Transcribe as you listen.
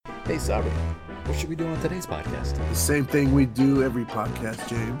Hey, Sabri, what should we do on today's podcast? The same thing we do every podcast,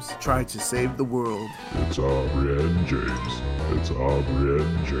 James. Try to save the world. It's Aubrey and James. It's Aubrey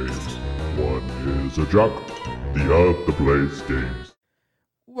and James. One is a jock, the other plays games.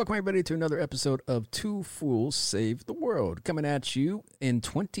 Welcome, everybody, to another episode of Two Fools Save the World, coming at you in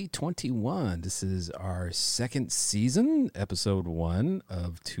 2021. This is our second season, episode 1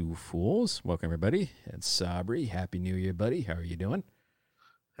 of Two Fools. Welcome, everybody. It's Sabri. Happy New Year, buddy. How are you doing?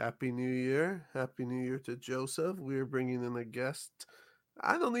 Happy New Year. Happy New Year to Joseph. We're bringing in a guest.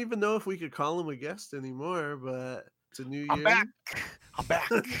 I don't even know if we could call him a guest anymore, but it's a new year. I'm back.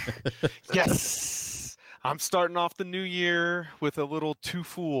 Yes. I'm starting off the new year with a little Two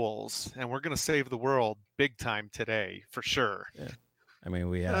Fools, and we're going to save the world big time today, for sure. Yeah. I mean,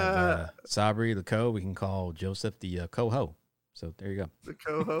 we have Sabri, the co. We can call Joseph the co-ho. So there you go. The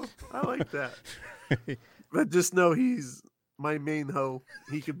co-ho. I like that. But just know he's my main ho.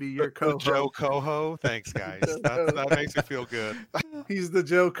 He could be your co-ho. Joe Coho. Thanks, guys. That makes me feel good. He's the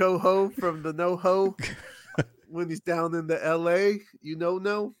Joe Coho from the No-Ho. When he's down in the LA,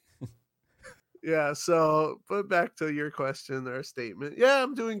 no. Yeah, so, but back to your question or statement. Yeah,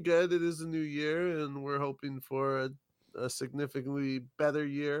 I'm doing good. It is a new year, and we're hoping for a significantly better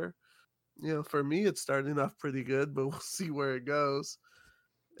year. You know, for me, it's starting off pretty good, but we'll see where it goes.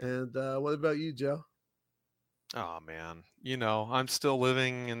 And what about you, Joe? Oh, man. You know, I'm still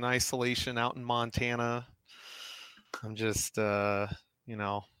living in isolation out in Montana. I'm just,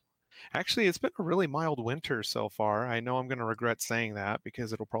 actually, it's been a really mild winter so far. I know I'm going to regret saying that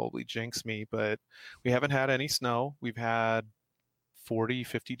because it'll probably jinx me, but we haven't had any snow. We've had 40,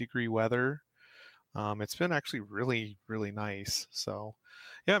 50 degree weather. It's been actually really, really nice. So,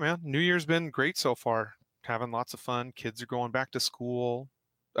 yeah, man, New Year's been great so far. Having lots of fun. Kids are going back to school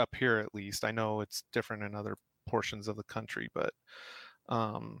up here, at least. I know it's different in other portions of the country, but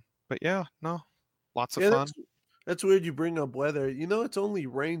yeah, no, lots of fun. That's weird you bring up weather. You know, it's only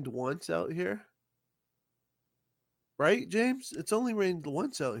rained once out here. Right, James? It's only rained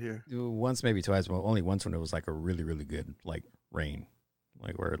once out here. Once, maybe twice, but only once when it was like a really, really good rain.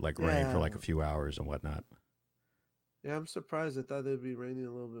 Like where it rained for like a few hours and whatnot. Yeah, I'm surprised. I thought it'd be raining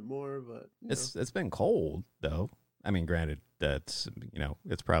a little bit more, but it's been cold though. I mean, granted, that's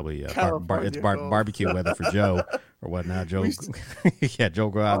it's probably barbecue weather for Joe or whatnot. Joe, Joe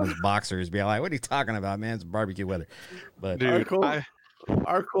go out in his boxers, be like, "What are you talking about, man? It's barbecue weather." But dude,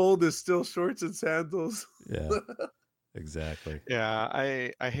 our cold is still shorts and sandals. Yeah, exactly. Yeah,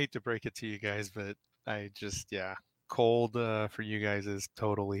 I hate to break it to you guys, but cold for you guys is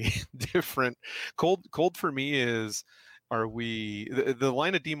totally different. Cold for me is. The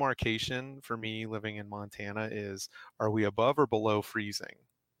line of demarcation for me living in Montana is, are we above or below freezing?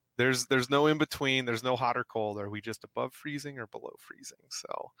 There's no in between. There's no hot or cold. Are we just above freezing or below freezing?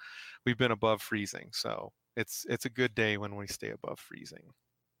 So we've been above freezing. So it's a good day when we stay above freezing.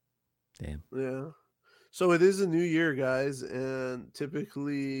 Damn. Yeah. So it is a new year, guys. And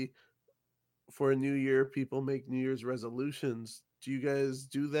typically for a new year, people make New Year's resolutions. Do you guys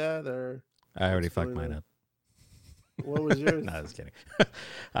do that? Or I already fucked mine up. What was yours? No, I was kidding.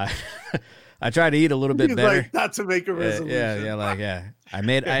 I tried to eat a little bit better. Like, not to make a resolution. I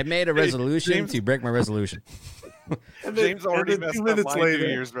made a resolution to break my resolution. James already messed up my New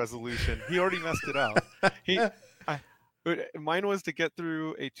Year's resolution. He already messed it up. Mine was to get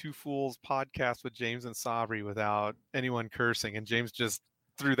through a Two Fools podcast with James and Sabri without anyone cursing, and James just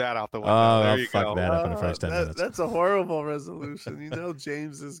threw that out the window. Oh, fuck that up in the first 10 minutes. That's a horrible resolution. You know,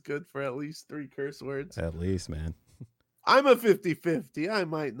 James is good for at least 3 curse words. At least, man. I'm a 50-50. I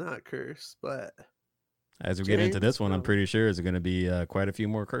might not curse, but as we get into this one, I'm pretty sure there's going to be quite a few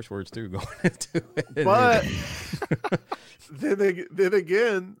more curse words too going into it. But then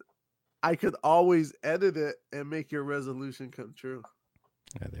again, I could always edit it and make your resolution come true.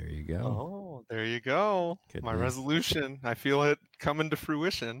 Yeah, there you go. Oh, there you go. My resolution. I feel it coming to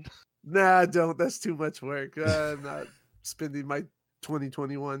fruition. Nah, don't. That's too much work. I'm not spending my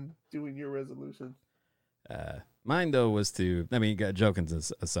 2021 doing your resolution. Mine, though, was joking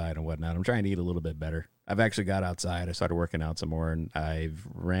aside and whatnot, I'm trying to eat a little bit better. I've actually got outside. I started working out some more, and I've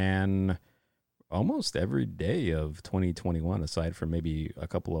ran almost every day of 2021, aside from maybe a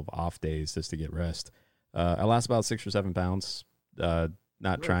couple of off days just to get rest. I lost about 6 or 7 pounds.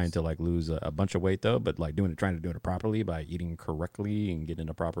 Not trying to lose a bunch of weight though, but trying to do it properly by eating correctly and getting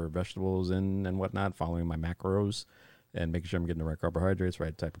the proper vegetables in and whatnot, following my macros. and making sure I'm getting the right carbohydrates,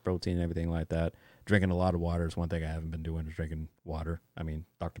 right type of protein, and everything like that. Drinking a lot of water is one thing I haven't been doing, is drinking water. I mean,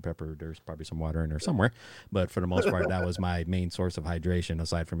 Dr. Pepper, there's probably some water in there somewhere, but for the most part, that was my main source of hydration,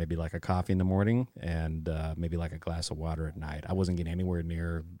 aside from maybe like a coffee in the morning and maybe like a glass of water at night. I wasn't getting anywhere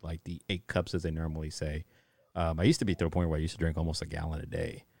near like the 8 cups as they normally say. I used to be to a point where I used to drink almost a gallon a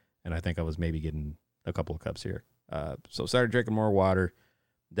day, and I think I was maybe getting a couple of cups here. So started drinking more water.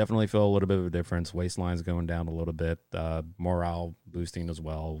 Definitely feel a little bit of a difference. Waistline's going down a little bit. Morale boosting as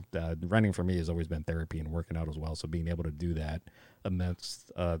well. Running for me has always been therapy and working out as well. So being able to do that amidst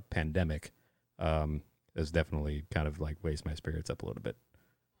a pandemic has definitely kind of like raised my spirits up a little bit.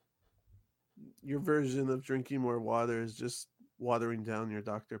 Your version of drinking more water is just watering down your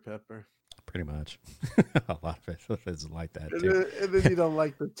Dr. Pepper. Pretty much. A lot of it is like that And too. then you don't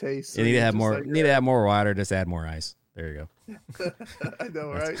like the taste. You need to have more. Need to have more water. Just add more ice. There you go. I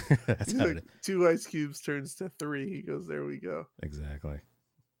know, right? That's He's how like, it, 2 ice cubes turns to 3. He goes, there we go. exactly.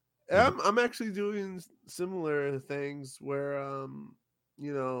 I'm actually doing similar things where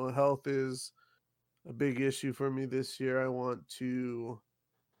health is a big issue for me this year. I want to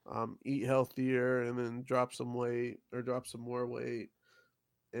eat healthier and then drop some weight or drop some more weight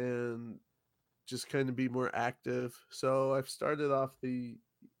and just kind of be more active. So I've started off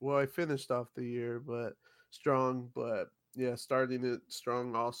I finished off the year but strong, but yeah, starting it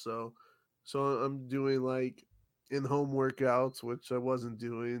strong also. So I'm doing like in-home workouts, which I wasn't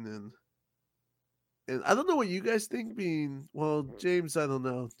doing, and I don't know what you guys think. James, I don't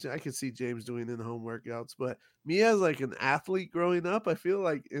know. I could see James doing in-home workouts, but me as like an athlete growing up, I feel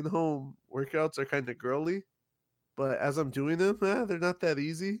like in-home workouts are kind of girly. But as I'm doing them, they're not that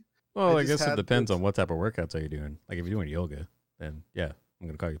easy. Well, I just guess it had depends this- on what type of workouts are you doing. Like if you're doing yoga, then yeah, I'm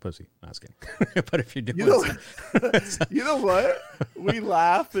gonna call you pussy. No, I was kidding. But if you're doing, You know what? We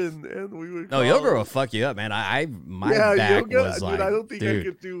laugh and we would. no, yoga will fuck you up, man. My back yoga, was like, I don't think I dude,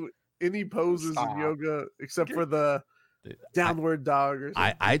 could do any poses Stop. in yoga except for the Dude, downward dog or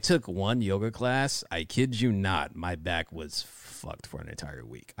something. I took one yoga class. I kid you not, my back was fucked for an entire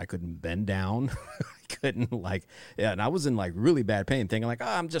week. I couldn't bend down. I couldn't and I was in like really bad pain, thinking like,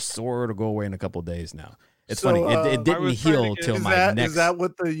 I'm just sore. It'll go away in a couple of days now. It's So, funny. It I didn't was trying to heal get- till is my that next. is that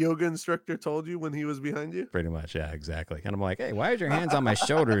what the yoga instructor told you when he was behind you? Pretty much, yeah, exactly. And I'm like, hey, why is your hands on my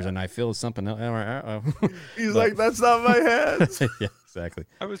shoulders? And I feel something else. He's But- like, that's not my hands. Yeah, exactly.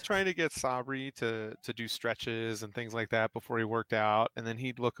 I was trying to get Sabri to do stretches and things like that before he worked out, and then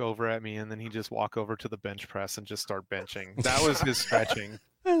he'd look over at me, and then he'd just walk over to the bench press and just start benching. That was his stretching.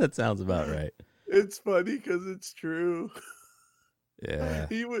 That sounds about right. It's funny because it's true. Yeah.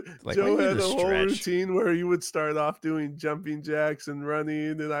 He would. Like, Joe when you had a just whole stretch. routine where he would start off doing jumping jacks and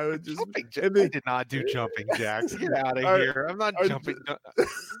running, and I would just Jumping and I then- did not do jumping jacks. Get out of Our- here. I'm not our jumping.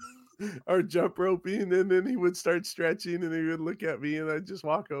 or jump roping, and then he would start stretching, and he would look at me, and I'd just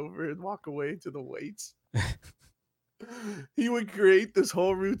walk over and walk away to the weights. He would create this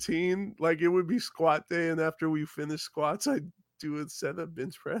whole routine, like it would be squat day, and after we finished squats, I'd do a set of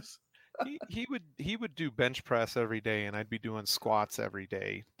bench press. He would do bench press every day, and I'd be doing squats every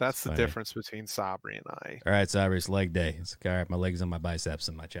day. That's the Funny. difference between Sabri and I. All right, Sabri, it's leg day. It's like, all right, my legs on my biceps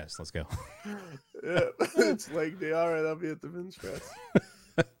and my chest. Let's go. Yeah, it's like day. All right, I'll be at the bench press.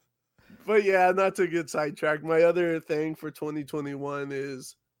 But yeah, not to get sidetracked. My other thing for 2021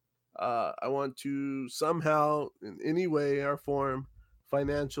 is I want to somehow, in any way or form,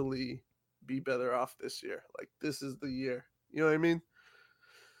 financially be better off this year. Like this is the year. You know what I mean?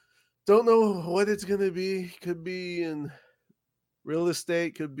 Don't know what it's gonna be. Could be in real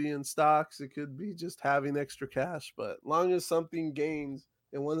estate, could be in stocks, it could be just having extra cash. But long as something gains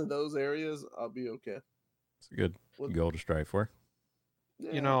in one of those areas, I'll be okay. It's a good goal to strive for.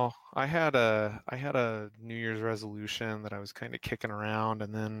 Yeah. You know, I had a New Year's resolution that I was kind of kicking around,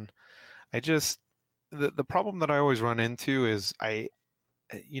 and then I just the problem that I always run into is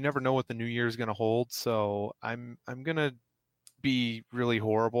you never know what the new year is going to hold. So I'm going to be really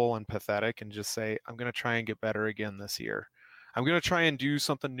horrible and pathetic and just say I'm going to try and get better again this year. I'm going to try and do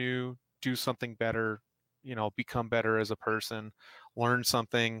something new, do something better, become better as a person, learn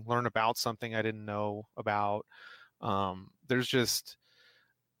about something I didn't know about.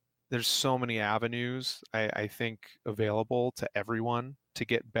 There's so many avenues I think available to everyone to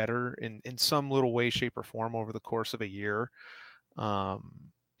get better in some little way, shape, or form over the course of a year.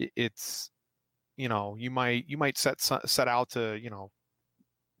 It's you might set out to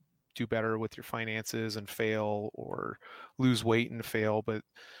do better with your finances and fail, or lose weight and fail. But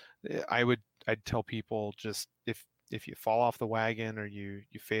I'd tell people, just if you fall off the wagon or you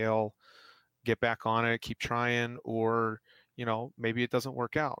fail, get back on it, keep trying, or maybe it doesn't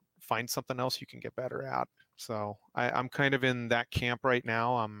work out. Find something else you can get better at. So I'm kind of in that camp right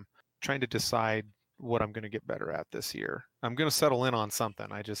now. I'm trying to decide what I'm going to get better at this year. I'm going to settle in on something.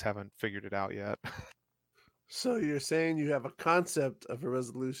 I just haven't figured it out yet. So you're saying you have a concept of a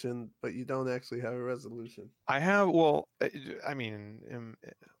resolution, but you don't actually have a resolution. I have, well, I mean,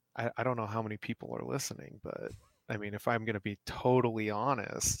 I don't know how many people are listening, but I mean, if I'm going to be totally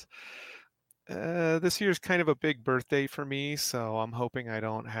honest, this year's kind of a big birthday for me, so I'm hoping I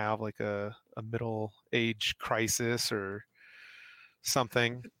don't have like a middle age crisis or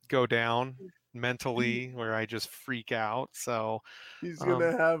something go down mentally where I just freak out. So He's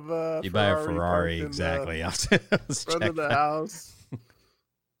gonna have you buy a Ferrari, exactly. in front of the house.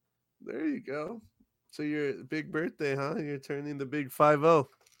 There you go. So your big birthday, huh? You're turning the big 50.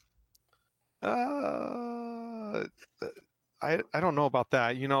 I don't know about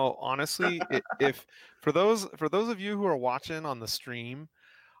that. Honestly, if for those of you who are watching on the stream,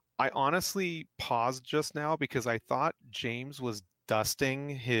 I honestly paused just now because I thought James was dusting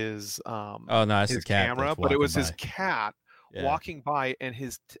his that's his the cat camera, that's but it was walking his by. cat Yeah. walking by, and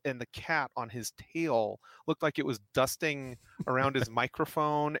the cat on his tail looked like it was dusting around his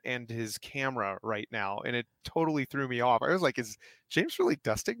microphone and his camera right now, and it totally threw me off. I was like, is James really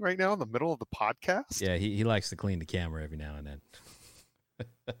dusting right now in the middle of the podcast? Yeah, he likes to clean the camera every now and then.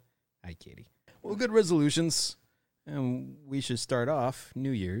 Hi, Katie. Well, good resolutions. And we should start off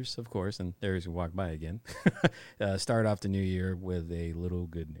New Year's, of course, and there's who walk by again. Start off the new year with a little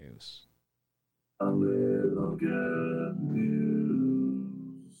good news. A little good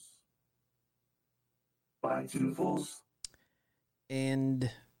news by Two Fools. And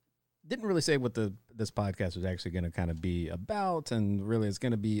didn't really say what this podcast was actually going to kind of be about, and really it's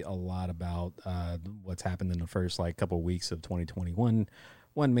going to be a lot about what's happened in the first couple of weeks of 2021.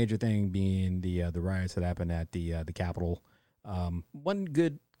 One major thing being the riots that happened at the Capitol. One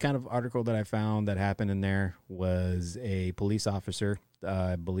good kind of article that I found that happened in there was a police officer.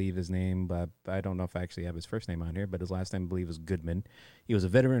 I believe his name, but I don't know if I actually have his first name on here, but his last name I believe is Goodman. He was a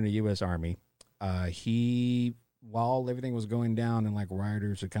veteran of the U.S. Army. While everything was going down and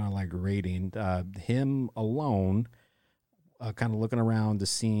rioters were kind of raiding, him alone, kind of looking around the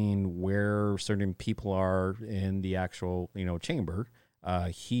scene where certain people are in the actual, chamber,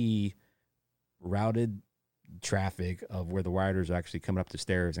 he routed traffic of where the rioters are actually coming up the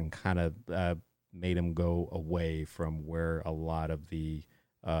stairs and kind of made them go away from where a lot of the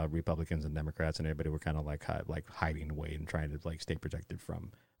Republicans and Democrats and everybody were kind of hiding away and trying to stay protected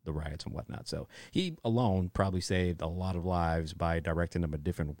from the riots and whatnot. So he alone probably saved a lot of lives by directing them a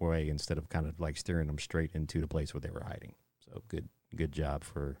different way instead of kind of steering them straight into the place where they were hiding. So good job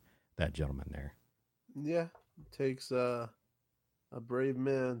for that gentleman there. Yeah, it takes a brave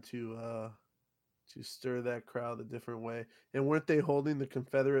man to stir that crowd a different way. And weren't they holding the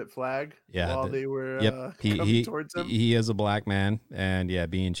Confederate flag while they were coming towards him? He is a black man, and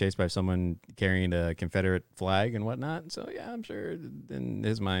being chased by someone carrying a Confederate flag and whatnot. So I'm sure in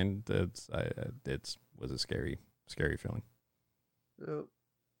his mind it was a scary feeling. Yep.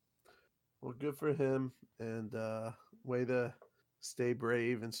 Well, good for him, and way to stay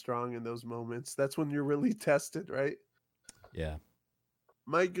brave and strong in those moments. That's when you're really tested, right? Yeah.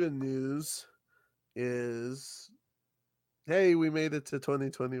 My good news is, hey, we made it to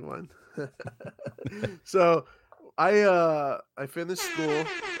 2021. So I finished school.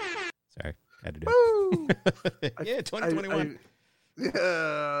 Sorry, had to do it. Yeah, 2021.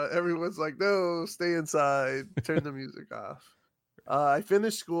 Yeah, everyone's like, no, stay inside, turn the music off. I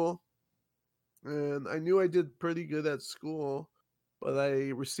finished school, and I knew I did pretty good at school, but I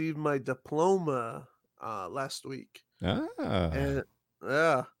received my diploma last week. And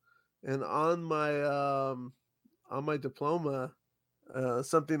and on my diploma,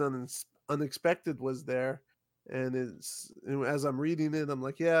 something unexpected was there, and as I'm reading it, I'm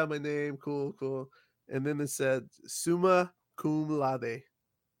like, yeah, my name, cool, and then it said summa cum laude,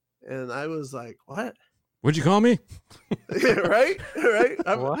 and I was like, what? What'd you call me? right.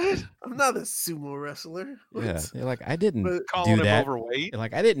 What? I'm not a sumo wrestler. Yeah, you're like, I didn't do calling him that. Overweight. You're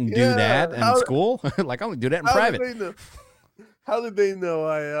like, I didn't do that in school. I only do that in private. How did they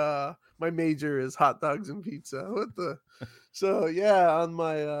know my major is hot dogs and pizza? What the? So on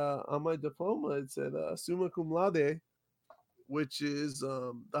my diploma it said summa cum laude, which is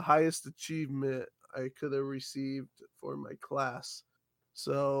the highest achievement I could have received for my class.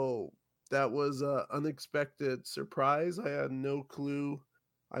 So that was an unexpected surprise. I had no clue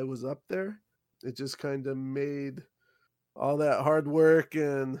I was up there. It just kind of made all that hard work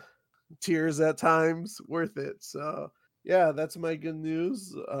and tears at times worth it. So that's my good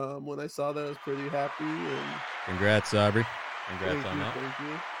news. When I saw that, I was pretty happy. And congrats, Aubrey. Congrats on that. Thank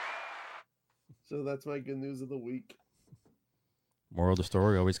you. So that's my good news of the week. Moral of the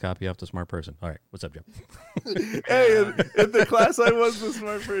story, always copy off the smart person. All right, what's up, Joe? Hey, in the class, I was the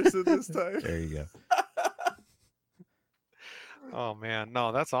smart person this time. There you go. Oh man,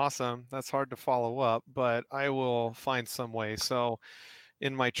 no, that's awesome. That's hard to follow up, but I will find some way. So,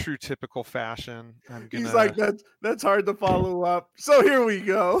 in my true typical fashion, I'm gonna. He's like, that's hard to follow up. So here we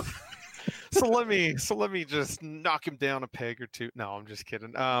go. so let me just knock him down a peg or two. No, I'm just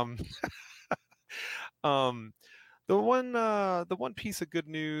kidding. The one piece of good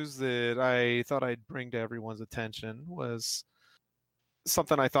news that I thought I'd bring to everyone's attention was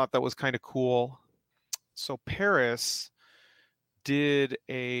something I thought that was kind of cool. So Paris did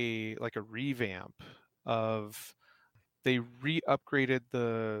a revamp of, they re-upgraded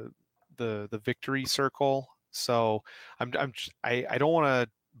the victory circle. So I don't want to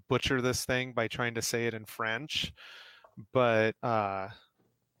butcher this thing by trying to say it in French, but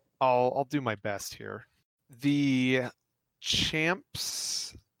I'll do my best here. The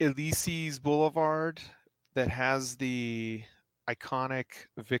Champs Elysees Boulevard that has the iconic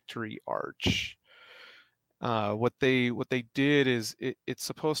Victory Arch. What they did is it's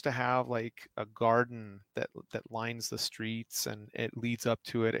supposed to have like a garden that lines the streets, and it leads up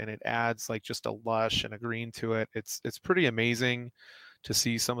to it, and it adds like just a lush and a green to it. It's pretty amazing to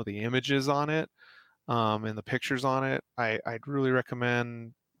see some of the images on it, and the pictures on it. I'd really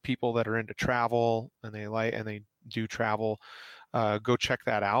recommend people that are into travel and they do travel, go check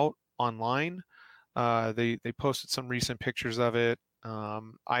that out online. They posted some recent pictures of it.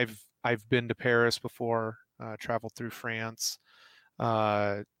 I've been to Paris before, traveled through France.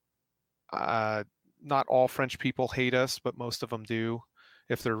 Not all French people hate us, but most of them do,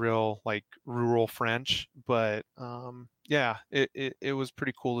 if they're real like rural French. But yeah, it was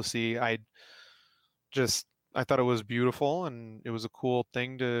pretty cool to see. I thought it was beautiful, and it was a cool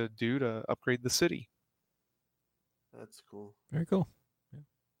thing to do to upgrade the city. That's cool. Very cool. Yeah.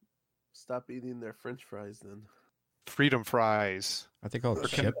 Stop eating their French fries then. Freedom fries. Are they called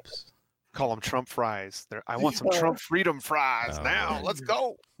chips? Call them Trump fries. I want some Trump freedom fries now. Let's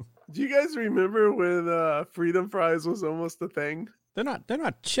go. Do you guys remember when freedom fries was almost a thing? They're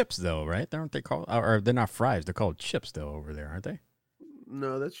not chips though, right? Aren't they called? Or they're not fries. They're called chips though over there, aren't they?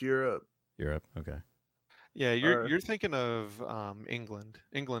 No, that's Europe. Europe. Okay. Yeah, you're thinking of England.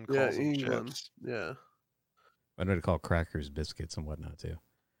 England calls them chips. Yeah. I know they call crackers biscuits and whatnot too.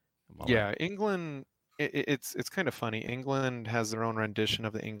 Yeah, England. It's kind of funny. England has their own rendition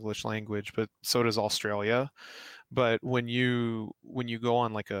of the English language, but so does Australia. But when you go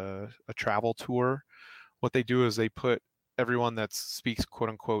on like a travel tour, what they do is they put everyone that speaks quote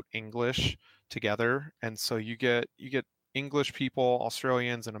unquote English together, and so you get English people,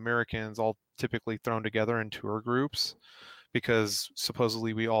 Australians, and Americans all typically thrown together in tour groups, because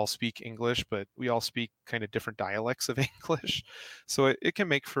supposedly we all speak English, but we all speak kind of different dialects of English. So it can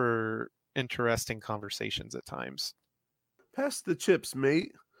make for interesting conversations at times. Pass the chips,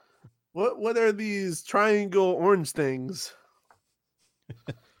 mate. What are these triangle orange things?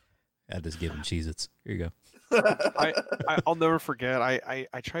 I just give them Cheez-Its. Here you go. I'll never forget. I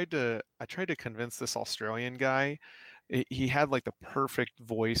tried to convince this Australian guy. He had like the perfect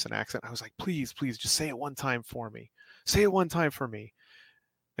voice and accent. I was like, please, just say it one time for me. Say it one time for me.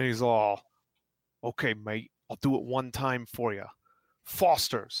 And he's all, okay, mate, I'll do it one time for you.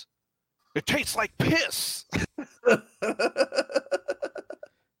 Foster's. It tastes like piss.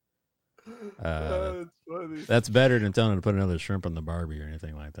 That's better than telling him to put another shrimp on the Barbie or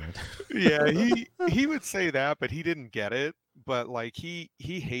anything like that. Yeah, he would say that, but he didn't get it. But like he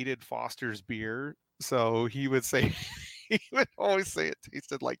hated Foster's beer, so he would always say it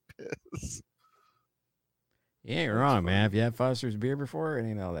tasted like piss. You ain't wrong, man. If you had Foster's beer before, it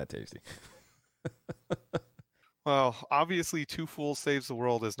ain't all that tasty. Well, obviously, Two Fools Saves the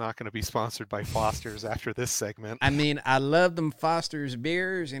World is not going to be sponsored by Foster's after this segment. I mean, I love them Foster's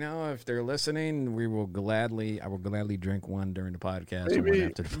beers. You know, if they're listening, I will gladly drink one during the podcast.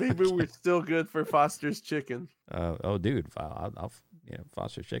 Maybe we're still good for Foster's chicken. Oh, dude, I'll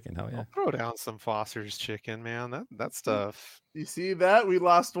Foster's chicken. Hell yeah! I'll throw down some Foster's chicken, man. That stuff. You see that? We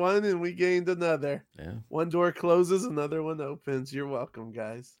lost one and we gained another. Yeah. One door closes, another one opens. You're welcome,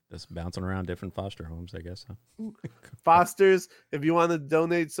 guys. Just bouncing around different foster homes, I guess. Huh? Foster's, if you want to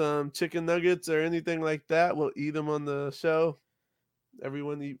donate some chicken nuggets or anything like that, we'll eat them on the show.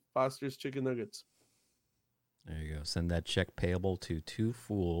 Everyone eat Foster's chicken nuggets. There you go. Send that check payable to Two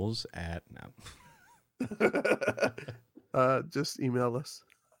Fools at just email us.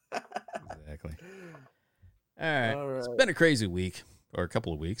 Exactly. All right. It's been a crazy week, or a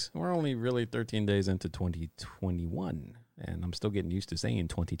couple of weeks. We're only really 13 days into 2021. And I'm still getting used to saying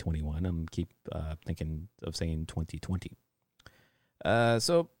 2021. I'm keep thinking of saying 2020.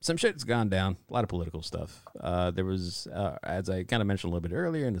 So some shit's gone down. A lot of political stuff. There was, as I kind of mentioned a little bit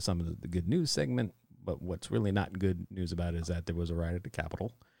earlier into some of the good news segment, but what's really not good news about it is that there was a riot at the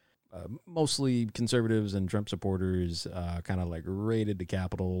Capitol. Mostly conservatives and Trump supporters kind of like raided the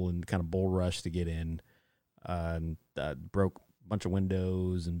Capitol and kind of bull rushed to get in, and broke a bunch of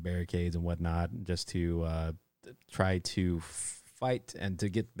windows and barricades and whatnot just to try to fight and to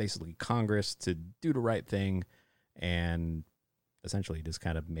get basically Congress to do the right thing and essentially just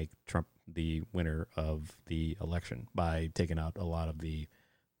kind of make Trump the winner of the election by taking out a lot of the,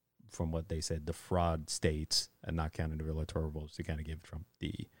 from what they said, the fraud states and not counting the electoral votes to kind of give Trump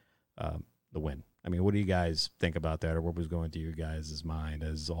the win. I mean, what do you guys think about that, or what was going through your guys' mind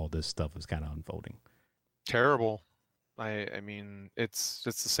as all this stuff was kind of unfolding? Terrible. I mean, it's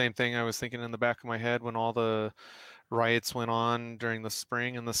the same thing I was thinking in the back of my head when all the riots went on during the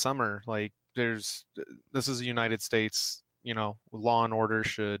spring and the summer. Like, this is the United States. Law and order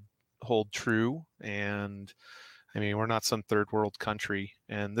should hold true. And I mean, we're not some third world country.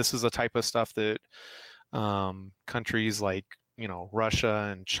 And this is the type of stuff that countries like, Russia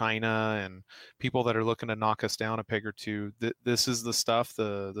and China and people that are looking to knock us down a peg or two, this is the stuff,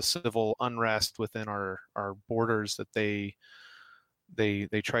 the civil unrest within our borders that they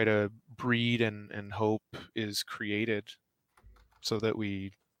try to breed and hope is created so that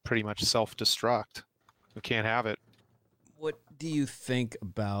we pretty much self-destruct. We can't have it. What do you think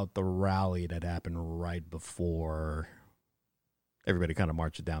about the rally that happened right before everybody kind of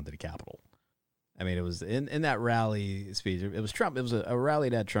marched down to the Capitol? I mean, it was in that rally speech. It was Trump. It was a rally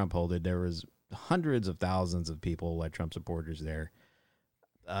that Trump held. There was hundreds of thousands of people, like Trump supporters, there.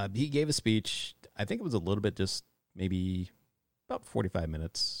 He gave a speech. I think it was a little bit, just maybe about 45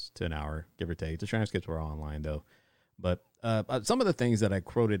 minutes to an hour, give or take. The transcripts were all online, though. But some of the things that I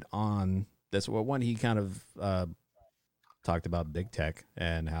quoted on this, well, one, he kind of talked about big tech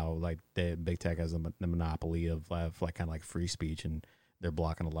and how like big tech has the monopoly of like kind of like free speech, and they're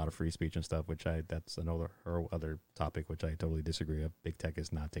blocking a lot of free speech and stuff, which that's another other topic which I totally disagree with. Big tech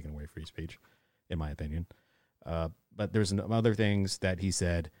is not taking away free speech, in my opinion. But there's some other things that he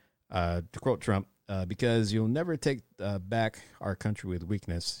said, to quote Trump, because you'll never take back our country with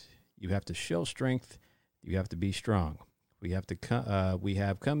weakness. You have to show strength. You have to be strong. We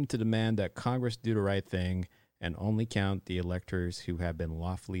have come to demand that Congress do the right thing and only count the electors who have been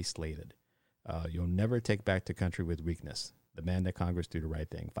lawfully slated. You'll never take back the country with weakness. Demand that Congress do the right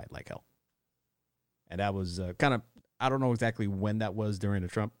thing. Fight like hell. And that was kind of, I don't know exactly when that was during the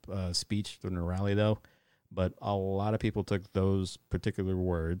Trump speech during the rally, though, but a lot of people took those particular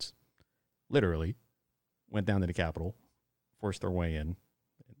words literally, went down to the Capitol, forced their way in,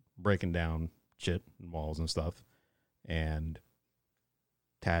 breaking down shit and walls and stuff, and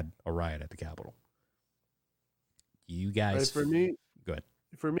had a riot at the Capitol. You guys, right, for me, go ahead.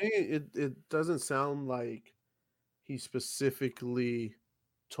 For me, it doesn't sound like he specifically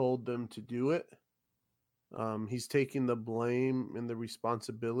told them to do it. He's taking the blame and the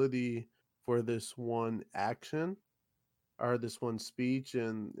responsibility for this one action or this one speech,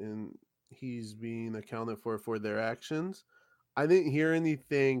 and he's being accounted for their actions. I didn't hear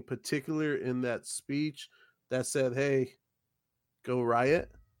anything particular in that speech that said, hey, go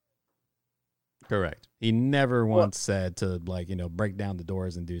riot. Correct. He never once said to break down the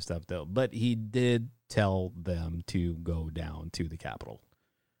doors and do stuff, though, but he did tell them to go down to the Capitol.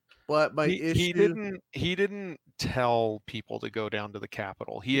 But he didn't tell people to go down to the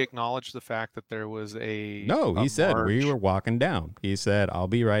Capitol. He acknowledged the fact that there was he said march. We were walking down. He said, I'll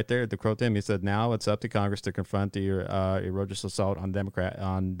be right there. To quote him, he said, now it's up to Congress to confront the egregious assault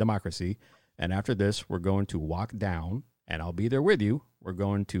on democracy. And after this, we're going to walk down, and I'll be there with you. We're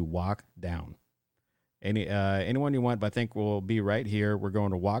going to walk down. Anyone you want, but I think we'll be right here. We're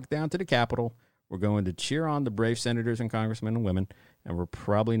going to walk down to the Capitol. We're going to cheer on the brave senators and congressmen and women, and we're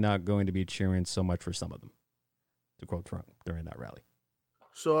probably not going to be cheering so much for some of them, to quote Trump during that rally.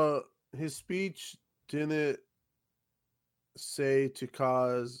 So his speech didn't say to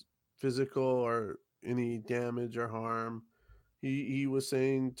cause physical or any damage or harm. He was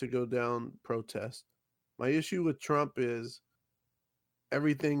saying to go down, protest. My issue with Trump is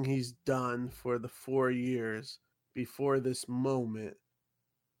everything he's done for the 4 years before this moment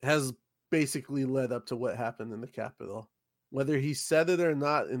has basically led up to what happened in the Capitol. Whether he said it or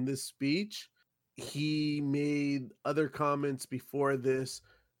not in this speech, he made other comments before this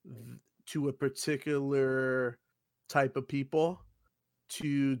to a particular type of people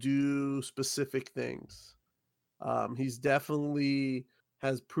to do specific things. He's definitely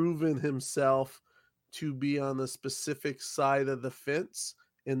has proven himself to be on a specific side of the fence,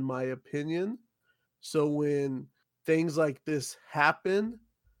 in my opinion. So when things like this happen,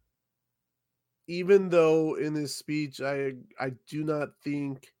 even though in his speech I do not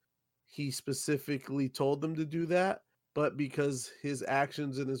think he specifically told them to do that, but because his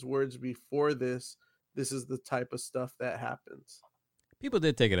actions and his words before this is the type of stuff that happens. People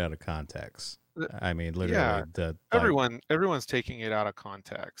did take it out of context. I mean, literally, Yeah, everyone's taking it out of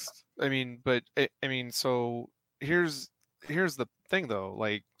context. I mean, but I mean, so here's the thing though.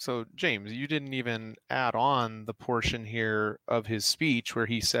 Like, so James, you didn't even add on the portion here of his speech where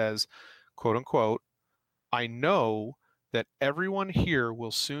he says, quote unquote, "I know that everyone here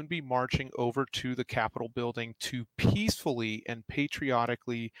will soon be marching over to the Capitol building to peacefully and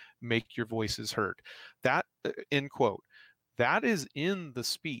patriotically make your voices heard." That, end quote. That is in the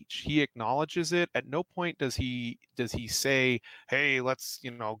speech. He acknowledges it. At no point does he say, "Hey, let's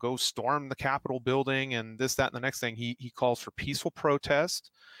go storm the Capitol building and this, that, and the next thing." He calls for peaceful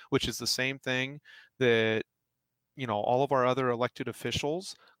protest, which is the same thing that all of our other elected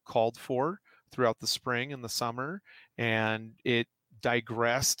officials called for throughout the spring and the summer, and it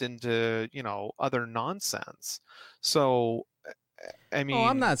digressed into other nonsense. So I mean,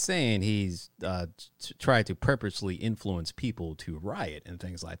 I'm not saying he's tried to purposely influence people to riot and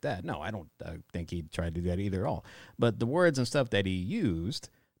things like that. No, I don't think he tried to do that either at all. But the words and stuff that he used,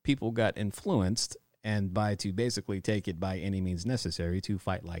 people got influenced, and to basically take it by any means necessary to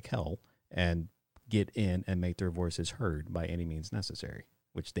fight like hell and get in and make their voices heard by any means necessary,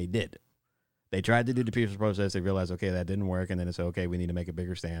 which they did. They tried to do the peaceful protest. They realized, okay, that didn't work. And then they said, okay, we need to make a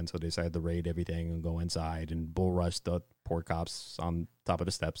bigger stand. So they decided to raid everything and go inside and bull rush the poor cops on top of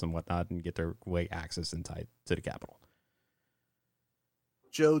the steps and whatnot and get their way access inside to the Capitol.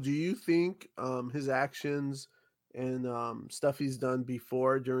 Joe, do you think his actions and stuff he's done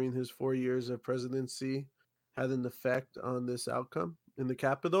before during his 4 years of presidency had an effect on this outcome in the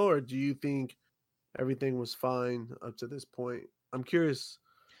Capitol? Or do you think everything was fine up to this point? I'm curious.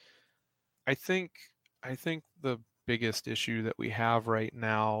 I think the biggest issue that we have right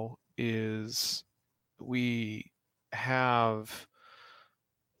now is we have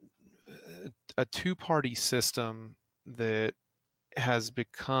a two-party system that has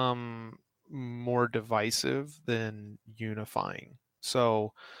become more divisive than unifying.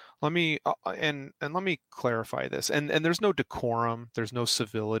 So let me and let me clarify this. And there's no decorum, there's no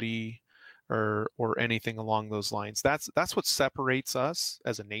civility or anything along those lines. That's what separates us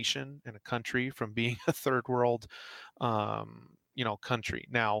as a nation and a country from being a third world country.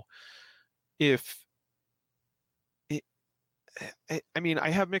 Now, I mean, I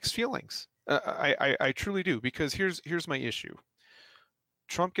have mixed feelings. I truly do, because here's my issue.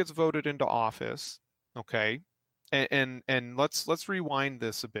 Trump gets voted into office, okay? And let's rewind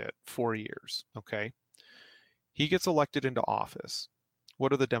this a bit, 4 years, okay? He gets elected into office.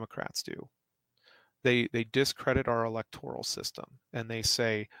 What do the Democrats do? They discredit our electoral system, and they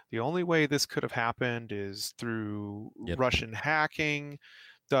say the only way this could have happened is through Russian hacking,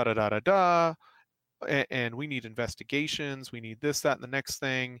 and we need investigations, we need this, that, and the next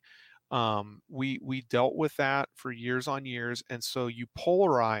thing. We dealt with that for years on years, and so you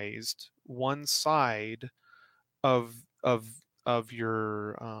polarized one side of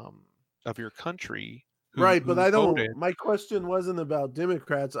your country. Right, but I don't. My question wasn't about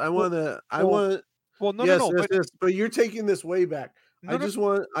Democrats. Well, no, yes, but you're taking this way back. I just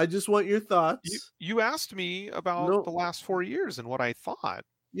want your thoughts. You asked me about the last 4 years and what I thought.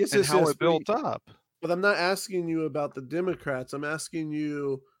 Yes, and how it built up. But I'm not asking you about the Democrats. I'm asking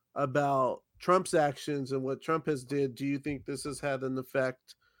you about Trump's actions and what Trump has did. Do you think this has had an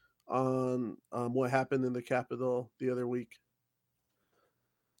effect on what happened in the Capitol the other week?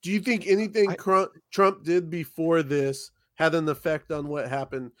 Do you think anything Trump did before this had an effect on what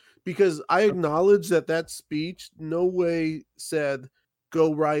happened? Because I acknowledge that speech no way said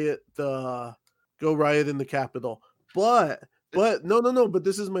go riot in the Capitol. But no. But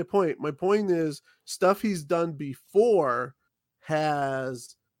this is my point. My point is stuff he's done before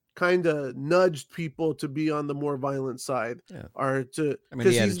has kind of nudged people to be on the more violent side. Yeah. Or to. I mean,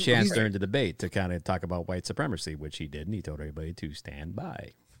 he had a chance during the debate to kind of talk about white supremacy, which he did, and he told everybody to stand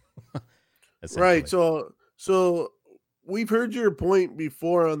by. Right. So we've heard your point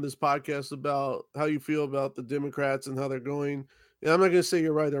before on this podcast about how you feel about the Democrats and how they're going. And I'm not going to say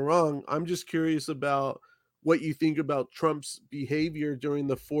you're right or wrong. I'm just curious about what you think about Trump's behavior during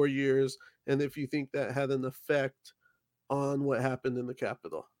the 4 years, and if you think that had an effect on what happened in the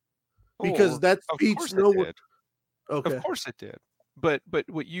Capitol. Because that speech, okay. Of course it did. But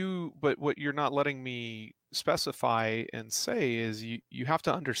what you're not letting me specify and say is you have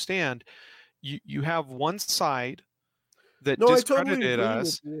to understand you have one side that No, I totally discredited agree with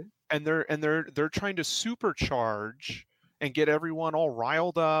us, you. and they're trying to supercharge and get everyone all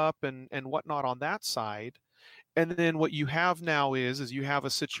riled up and whatnot on that side. And then what you have now is you have a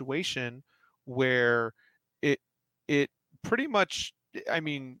situation where it pretty much, I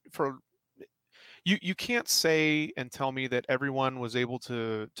mean, for you can't say and tell me that everyone was able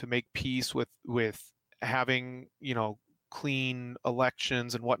to make peace with having, you know, clean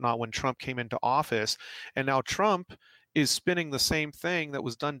elections and whatnot when Trump came into office. And now Trump is spinning the same thing that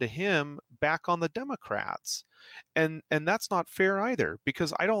was done to him back on the Democrats. And that's not fair either,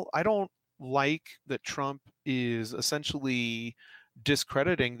 because I don't like that Trump is essentially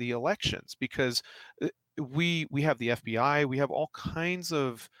discrediting the elections, because we have the FBI, we have all kinds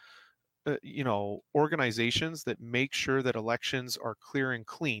of you know, organizations that make sure that elections are clear and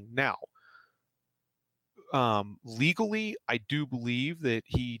clean. Now, legally, I do believe that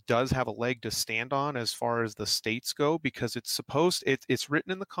he does have a leg to stand on as far as the states go, because it's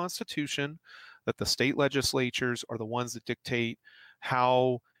written in the Constitution that the state legislatures are the ones that dictate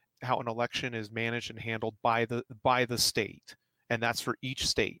how an election is managed and handled by the state, and that's for each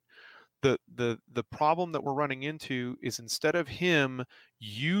state. The problem that we're running into is, instead of him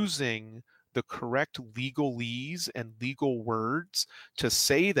using the correct legalese and legal words to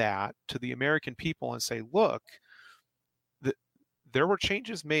say that to the American people and say, look, there were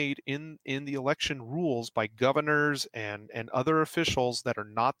changes made in the election rules by governors and other officials that are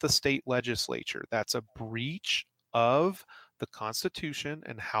not the state legislature. That's a breach of the Constitution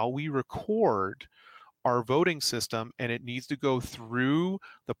and how we record our voting system, and it needs to go through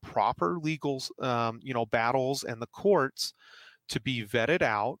the proper legal you know, battles and the courts to be vetted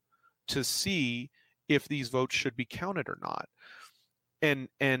out to see if these votes should be counted or not. And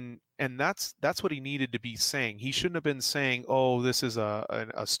that's what he needed to be saying. He shouldn't have been saying, oh, this is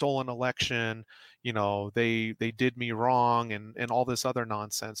a stolen election, you know, they did me wrong, and all this other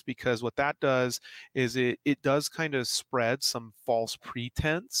nonsense, because what that does is it does kind of spread some false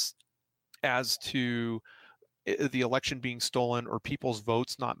pretense as to the election being stolen or people's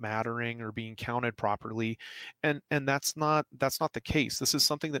votes not mattering or being counted properly, and that's not the case. This is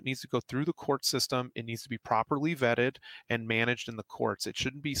something that needs to go through the court system. It needs to be properly vetted and managed in the courts. It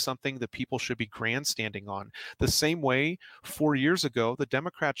shouldn't be something that people should be grandstanding on. The same way 4 years ago, the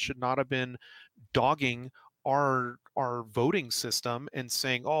Democrats should not have been dogging our voting system and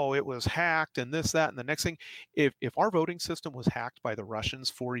saying, oh, it was hacked and this, that, and the next thing. If our voting system was hacked by the Russians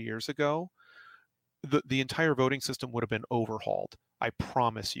 4 years ago, the entire voting system would have been overhauled. I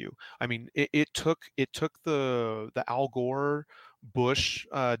promise you. I mean, it took the Al Gore Bush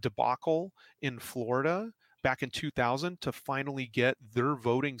debacle in Florida back in 2000 to finally get their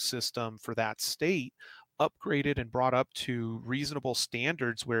voting system for that state upgraded and brought up to reasonable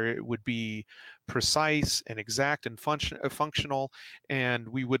standards where it would be precise and exact and functional, and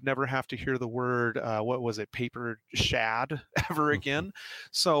we would never have to hear the word what was it, paper shad ever again.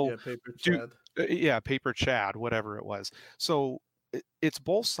 So Yeah, paper Chad. yeah, paper Chad, whatever it was. So it's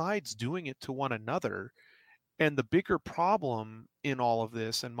both sides doing it to one another. And the bigger problem in all of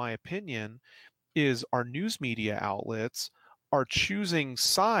this, in my opinion, is our news media outlets are choosing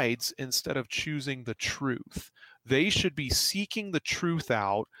sides instead of choosing the truth. They should be seeking the truth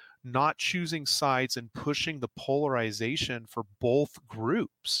out, not choosing sides and pushing the polarization for both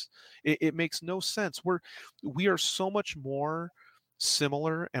groups. It makes no sense. We are so much more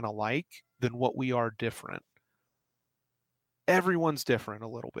similar and alike than what we are different. Everyone's different a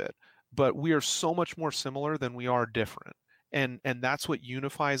little bit, but we are so much more similar than we are different. And that's what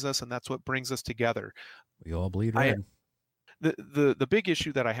unifies us, and that's what brings us together. We all bleed red. The big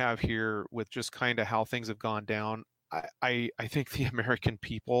issue that I have here with just kind of how things have gone down, I think the American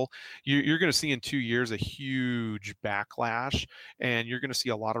people, you're going to see in 2 years a huge backlash, and you're going to see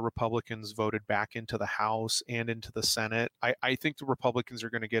a lot of Republicans voted back into the House and into the Senate. I think the Republicans are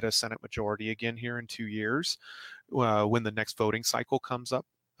going to get a Senate majority again here in 2 years when the next voting cycle comes up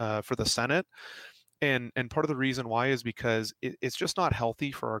for the Senate. And part of the reason why is because it's just not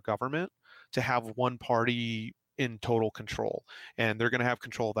healthy for our government to have one party in total control, and they're going to have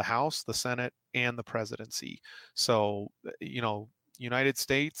control of the House, the Senate, and the presidency. So, you know, United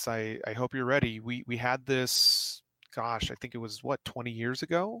States, I hope you're ready. We had this, gosh, I think it was 20 years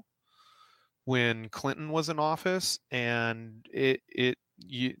ago when Clinton was in office, and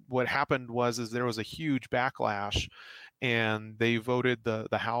what happened was there was a huge backlash, and they voted the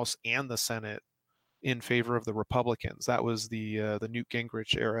House and the Senate in favor of the Republicans. That was the Newt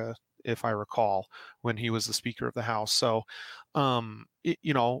Gingrich era, if I recall, when he was the Speaker of the House. So,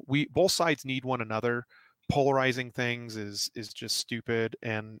 you know, both sides need one another, polarizing things is just stupid.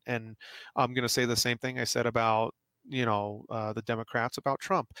 And I'm going to say the same thing I said about the Democrats about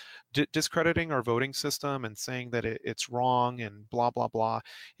Trump, discrediting our voting system and saying that it's wrong and blah blah blah.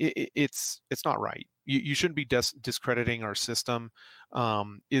 It's not right. You shouldn't be discrediting our system.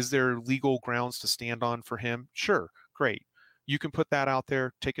 Is there legal grounds to stand on for him? Sure, great. You can put that out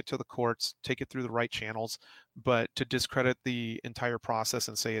there, take it to the courts, take it through the right channels, but to discredit the entire process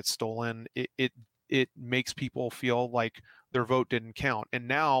and say it's stolen, it makes people feel like their vote didn't count. And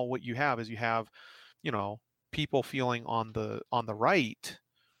now what you have is people feeling on the right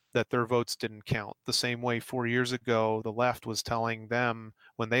that their votes didn't count. The same way 4 years ago, the left was telling them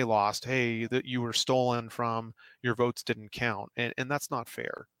when they lost, hey, that you were stolen from, your votes didn't count. And that's not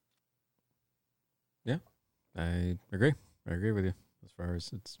fair. Yeah, I agree. I agree with you as far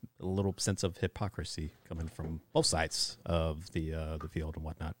as it's a little sense of hypocrisy coming from both sides of the field and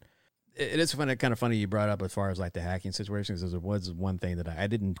whatnot. It is kind of funny you brought up as far as like the hacking situation, because there was one thing that I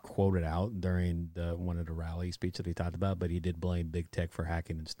didn't quote it out during one of the rally speech that he talked about, but he did blame big tech for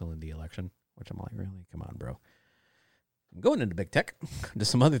hacking and stealing the election, which I'm like, really? Come on, bro. Going into big tech, there's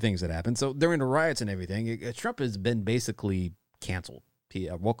some other things that happened. So during the riots and everything, Trump has been basically canceled.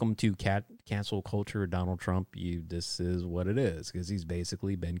 Welcome to cancel culture, Donald Trump. This is what it is, because he's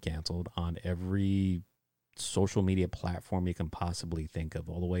basically been canceled on every social media platform you can possibly think of,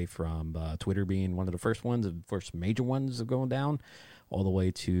 all the way from Twitter being one of the first major ones of going down, all the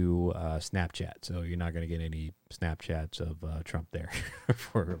way to Snapchat. So you're not going to get any Snapchats of Trump there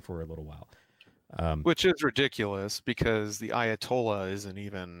for a little while. Which is ridiculous, because the Ayatollah isn't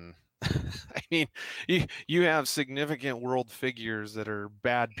even... I mean, you have significant world figures that are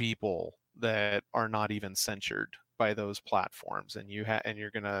bad people that are not even censored by those platforms, and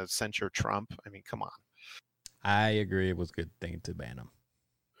you're going to censor Trump? I mean, come on. I agree. It was a good thing to ban him.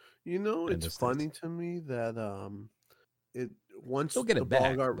 It's funny to me that once they'll get it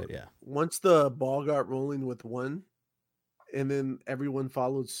back, but yeah. Once the ball got rolling with one, and then everyone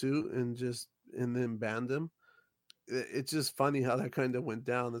followed suit and then banned him. It's just funny how that kind of went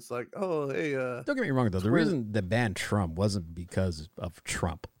down. It's like, oh, hey. Don't get me wrong, though. The reason they banned Trump wasn't because of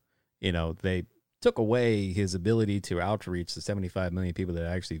Trump. They took away his ability to outreach the 75 million people that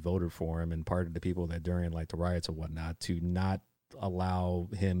actually voted for him, and part of the people that during like the riots or whatnot, to not allow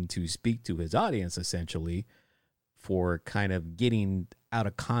him to speak to his audience, essentially, for kind of getting out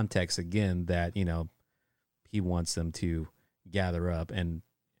of context again that, he wants them to gather up and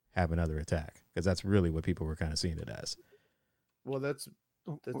have another attack, because that's really what people were kind of seeing it as. Well, that's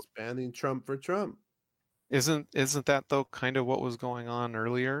banning Trump for Trump. Isn't that though kind of what was going on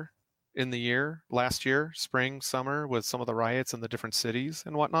earlier in the year, last year, spring, summer, with some of the riots in the different cities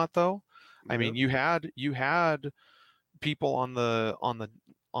and whatnot? Though, I mean, you had people on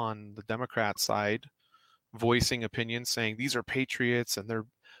the Democrat side voicing opinions, saying these are patriots and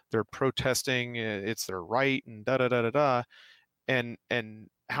they're protesting, it's their right, and da da da da da, and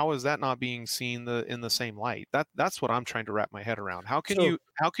how is that not being seen in the same light? That's what I'm trying to wrap my head around. How can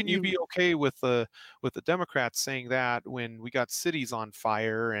you be okay with the Democrats saying that when we got cities on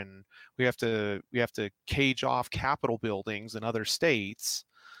fire and we have to cage off Capitol buildings in other states,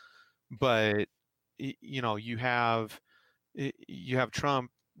 but you have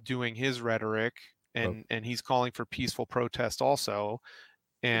Trump doing his rhetoric and he's calling for peaceful protest also.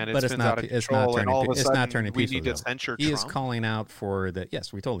 And it's not turning peaceful. We need to censure Trump. He is calling out for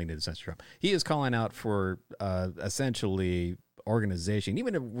yes, we totally need to censor Trump. He is calling out for essentially organization,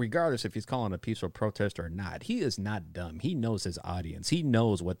 even regardless if he's calling a peaceful protest or not. He is not dumb. He knows his audience. He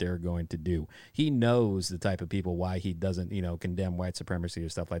knows what they're going to do. He knows the type of people, why he doesn't, condemn white supremacy or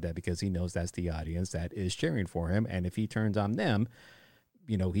stuff like that, because he knows that's the audience that is cheering for him. And if he turns on them,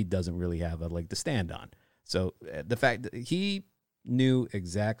 he doesn't really have a leg to stand on. So the fact that he knew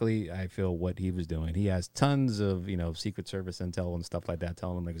exactly, I feel, what he was doing. He has tons of, Secret Service intel and stuff like that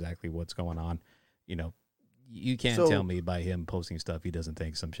telling him exactly what's going on. You can't tell me by him posting stuff he doesn't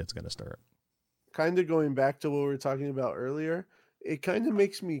think some shit's going to stir up. Kind of going back to what we were talking about earlier, it kind of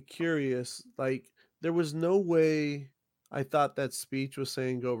makes me curious. Like, there was no way I thought that speech was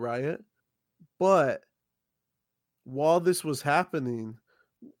saying go riot. But while this was happening,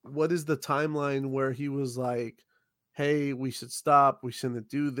 what is the timeline where he was like, hey, we should stop, we shouldn't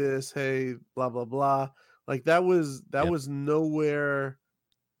do this, hey, blah blah blah? Like, that was nowhere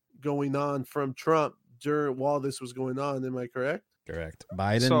going on from Trump while this was going on. Am I correct? Correct.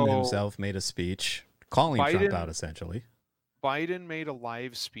 Biden himself made a speech calling Trump out, essentially. Biden made a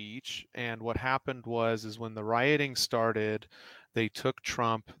live speech, and what happened was when the rioting started, they took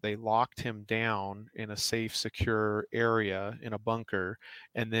Trump, they locked him down in a safe, secure area in a bunker,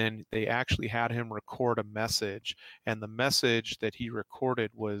 and then they actually had him record a message, and the message that he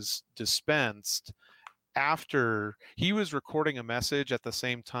recorded was dispensed after he was recording a message at the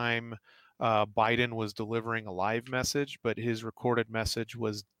same time Biden was delivering a live message, but his recorded message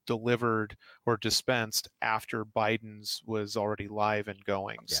was delivered or dispensed after Biden's was already live and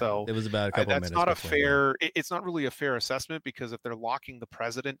going. Yeah, so it was about a couple of that's minutes. not a before fair. It's not really a fair assessment, because if they're locking the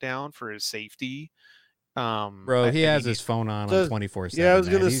president down for his safety, Bro, he has his phone on 24/7. Yeah, I was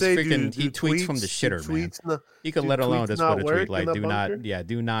gonna He's say, freaking, he tweets from the shitter, man. He could do let alone tweets just not put a work tweet like, in a "Do bunker? not,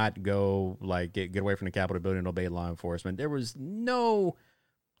 do not go like get away from the Capitol building and obey law enforcement." There was no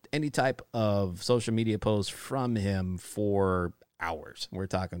any type of social media post from him for hours. We're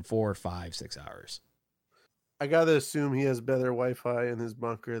talking 4, 5, 6 hours. I gotta assume he has better Wi-Fi in his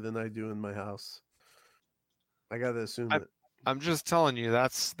bunker than I do in my house. I gotta assume it. I'm just telling you,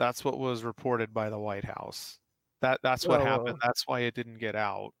 that's what was reported by the White House. That's what happened. That's why it didn't get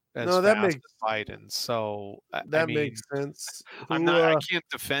out as that fast makes as Biden. So that makes sense. I'm not. I can't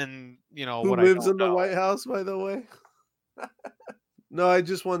defend. Who what lives I don't in the know. White House, by the way? No, I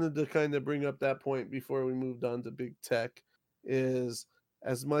just wanted to kind of bring up that point before we moved on to big tech. Is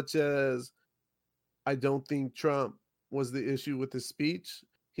as much as I don't think Trump was the issue with his speech,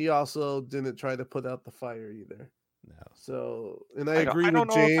 he also didn't try to put out the fire either. No. So, and I agree with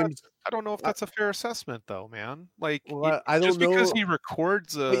James. I don't know if that's a fair assessment, though, man. Like, Well, I don't just know, because he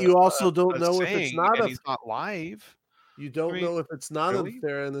records but you also don't know if it's saying not and he's not live. You don't know if it's not really? a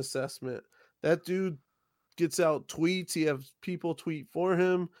fair an assessment. That dude gets out tweets. He has people tweet for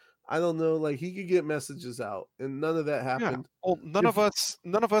him. I don't know. Like, he could get messages out, and none of that happened. Well, none of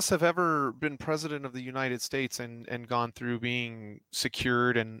us have ever been president of the United States and gone through being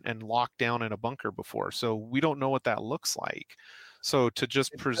secured and locked down in a bunker before. So we don't know what that looks like. So to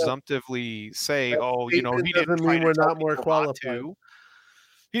just presumptively say, "Oh, he didn't mean we're not more qualified."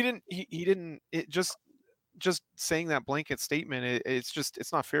 He didn't. It just saying that blanket statement.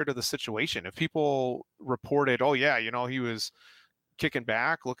 It's not fair to the situation. If people reported, "Oh yeah, he was kicking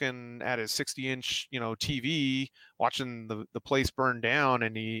back, looking at his 60-inch, TV, watching the place burn down,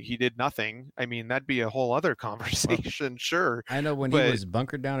 and he did nothing." I mean, that'd be a whole other conversation, sure. I know when he was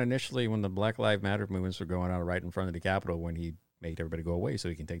bunkered down initially, when the Black Lives Matter movements were going on right in front of the Capitol, when he made everybody go away so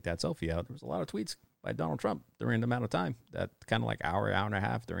he can take that selfie out, there was a lot of tweets by Donald Trump during the amount of time, that kind of like hour and a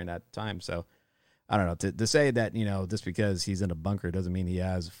half during that time. So I don't know, to say that, just because he's in a bunker doesn't mean he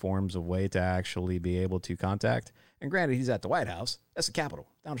has forms of way to actually be able to contact. And granted, he's at the White House. That's the Capitol,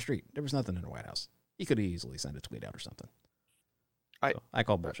 down the street. There was nothing in the White House. He could easily send a tweet out or something. I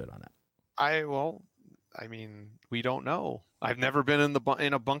call bullshit on that. I mean, we don't know. I've never been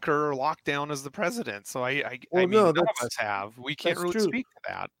in a bunker or lockdown as the president, so I mean, none of us have. We can't really speak to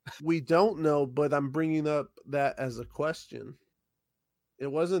that. We don't know, but I'm bringing up that as a question.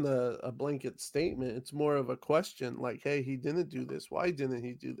 It wasn't a blanket statement. It's more of a question, like, "Hey, he didn't do this. Why didn't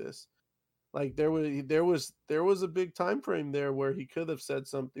he do this?" Like, there was a big time frame there where he could have said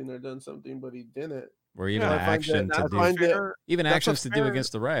something or done something, but he didn't. Or even actions to do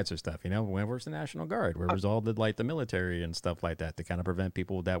against the riots or stuff. Where was the National Guard? Where was all the military and stuff like that to kind of prevent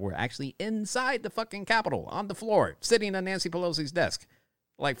people that were actually inside the fucking Capitol on the floor, sitting on Nancy Pelosi's desk,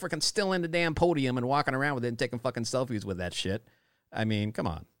 like freaking still in the damn podium and walking around with it and taking fucking selfies with that shit. I mean, come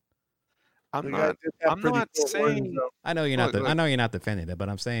on. I'm not saying. I know you're not defending it, but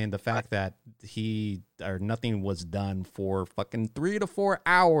I'm saying the fact that nothing was done for fucking 3 to 4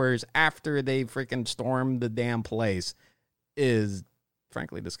 hours after they freaking stormed the damn place is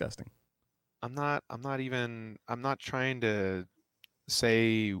frankly disgusting. I'm not trying to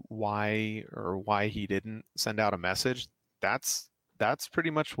say why he didn't send out a message. That's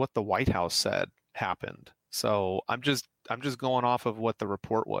pretty much what the White House said happened. So I'm just going off of what the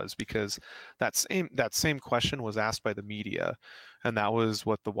report was, because that same question was asked by the media, and that was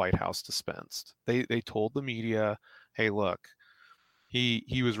what the White House dispensed. They told the media, "Hey, look,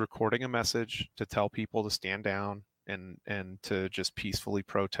 he was recording a message to tell people to stand down and to just peacefully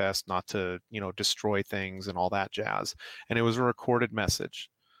protest, not to destroy things and all that jazz." And it was a recorded message.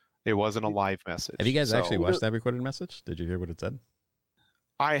 It wasn't a live message. Have you guys actually watched that recorded message? Did you hear what it said?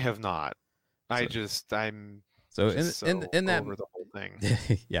 I have not. I'm so in that over the whole thing.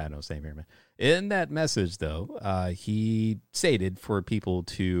 Yeah, I know, same here, man. In that message, though, he stated for people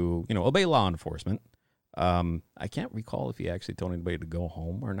to obey law enforcement. I can't recall if he actually told anybody to go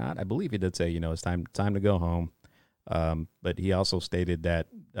home or not. I believe he did say it's time to go home. But he also stated that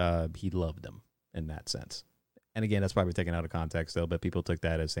he loved them in that sense. And again, that's probably taken out of context, though. But people took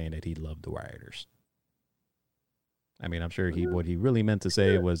that as saying that he loved the rioters. I mean, I'm sure what he really meant to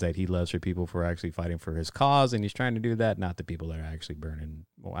say was that he loves for people for actually fighting for his cause, and he's trying to do that, not the people that are actually burning.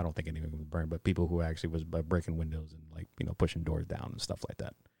 Well, I don't think anyone was burned, but people who actually was breaking windows and like pushing doors down and stuff like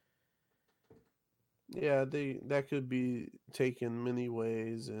that. Yeah, that could be taken many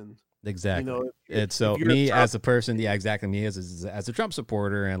ways, and Exactly. if So you're me Trump, as a person, yeah, exactly. Me as a Trump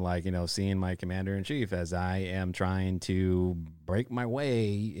supporter, and like seeing my commander in chief as I am trying to break my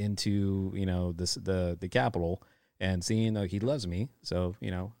way into the Capitol, and seeing he loves me, so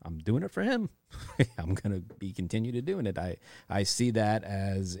I'm doing it for him. I'm gonna continue to doing it. I see that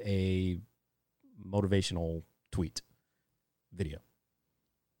as a motivational tweet video.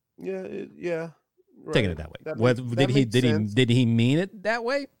 Yeah. Right. Taking it that way. Did he mean it that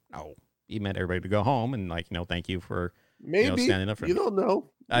way? No, he meant everybody to go home and thank you for maybe standing up for me. You don't know.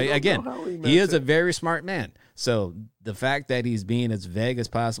 He is a very smart man. So the fact that he's being as vague as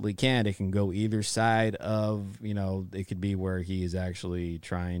possibly can, it can go either side of it could be where he is actually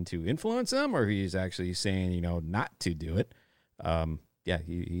trying to influence them, or he's actually saying not to do it. Yeah,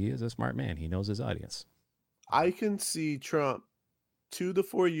 he is a smart man. He knows his audience. I can see Trump 2 to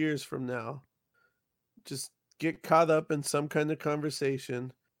 4 years from now just get caught up in some kind of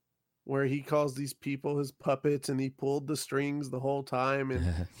conversation where he calls these people his puppets and he pulled the strings the whole time, and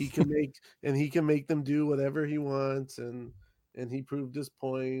he can make them do whatever he wants, and he proved his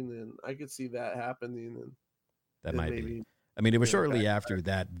point, and I could see that happening. And that might be. I mean, it was shortly after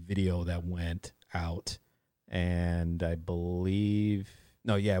that video that went out, and I believe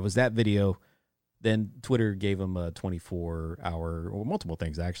it was that video. Then Twitter gave him a 24-hour, or multiple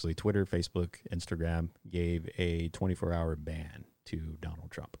things actually. Twitter, Facebook, Instagram gave a 24-hour ban to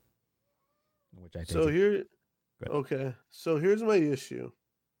Donald Trump. Which I think. So here's my issue.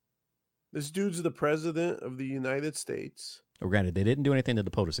 This dude's the president of the United States. Oh, granted, they didn't do anything to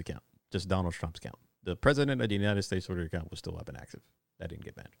the POTUS account, just Donald Trump's account. The president of the United States Twitter account was still up and active. That didn't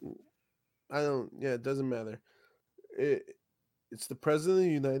get banned. It doesn't matter. It's the president of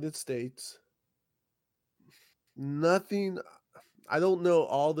the United States. Nothing. I don't know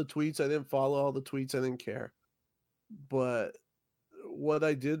all the tweets. I didn't follow all the tweets. I didn't care. But what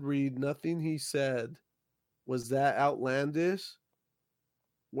I did read, nothing he said was that outlandish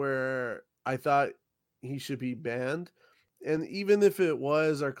where I thought he should be banned. And even if it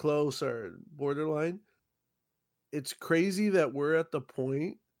was or close or borderline, it's crazy that we're at the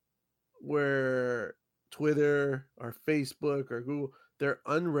point where Twitter or Facebook or Google, they're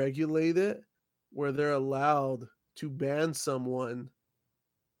unregulated, where they're allowed to ban someone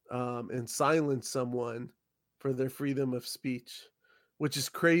and silence someone for their freedom of speech, which is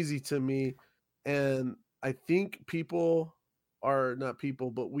crazy to me. And I think we will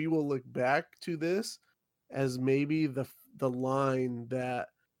look back to this as maybe the line that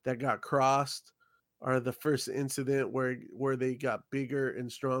got crossed, or the first incident where they got bigger and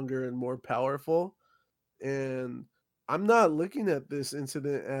stronger and more powerful. And I'm not looking at this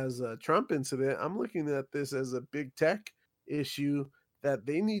incident as a Trump incident. I'm looking at this as a big tech issue that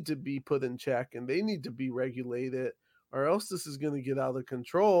they need to be put in check and they need to be regulated, or else this is going to get out of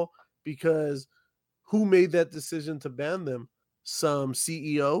control. Because who made that decision to ban them? Some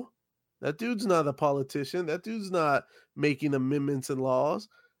CEO? That dude's not a politician. That dude's not making amendments and laws.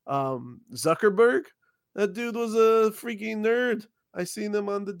 Zuckerberg? That dude was a freaking nerd. I seen him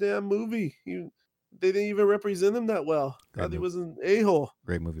on the damn movie. They didn't even represent him that well. Thought he was an a-hole.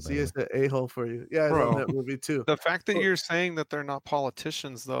 Great movie. See, it's the a-hole for you. Yeah, I love that movie too. The fact that you're saying that they're not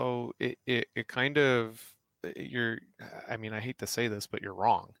politicians, though, it kind of I mean, I hate to say this, but you're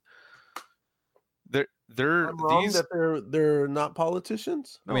wrong. I'm wrong that they're not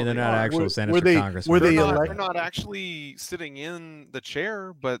politicians. I mean, they're not actual senators or congressmen. They're not actually sitting in the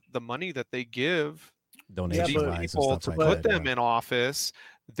chair, but the money that they give donation-wise people to put them in office,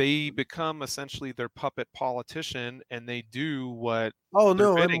 they become essentially their puppet politician, and they do what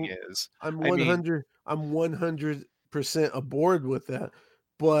their bidding is. I'm 100% aboard with that,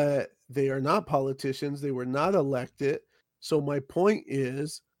 but they are not politicians. They were not elected. So my point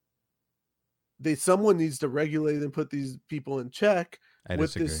is, someone needs to regulate and put these people in check. I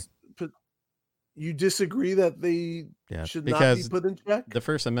disagree. You disagree that they should not be put in check? The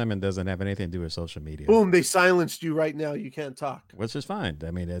First Amendment doesn't have anything to do with social media. Boom, they silenced you right now. You can't talk. Which is fine.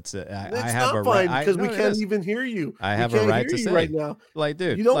 I mean, I have a right because we can't even hear you. I have a right to say right now. Like,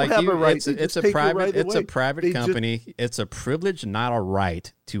 dude, you don't have a right. It's a private company. It's a privilege, not a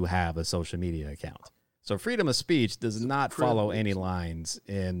right, to have a social media account. So freedom of speech does not follow any lines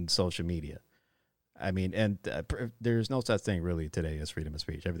in social media. I mean, and there's no such thing really today as freedom of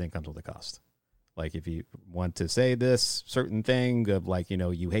speech. Everything comes with a cost. Like if you want to say this certain thing of like,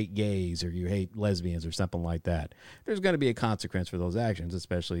 you hate gays or you hate lesbians or something like that, there's going to be a consequence for those actions,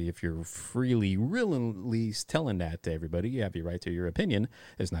 especially if you're freely, willingly telling that to everybody. You have your right to your opinion.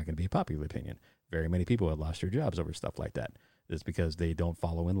 It's not going to be a popular opinion. Very many people have lost their jobs over stuff like that. It's because they don't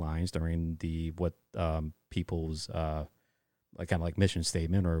follow in lines during what people's kind of like mission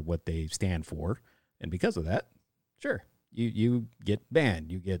statement or what they stand for. And because of that, sure, you get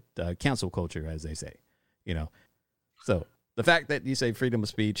banned. You get cancel culture, as they say, So the fact that you say freedom of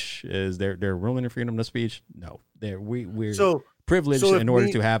speech is they're ruling the freedom of speech. No, we're privileged in order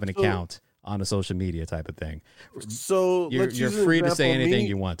to have an account on a social media type of thing. So you're free to say anything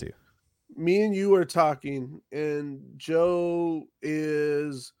you want to. Me and you are talking, and Joe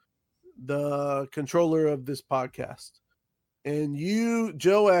is the controller of this podcast. And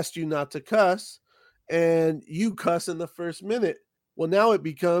Joe asked you not to cuss, and you cuss in the first minute. Well, now it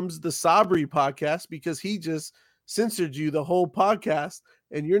becomes the Sabri podcast because he just censored you the whole podcast,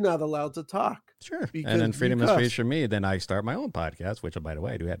 and you're not allowed to talk. Sure. And then freedom of speech for me, then I start my own podcast, which, by the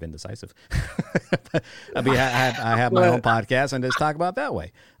way, I do have Indecisive. I have my own podcast and just talk about that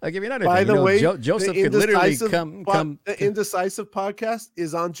way. I'll give you another thing. By the way, Joseph could literally come. The Indecisive podcast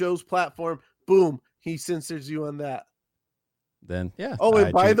is on Joe's platform. Boom. He censors you on that. Then yeah. Oh,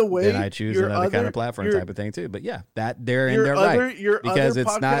 and by the way, then I choose another kind of platform type of thing too. But yeah, that they're in their right because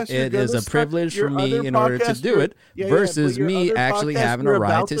it's not. It is a privilege for me in order to do it versus me actually having a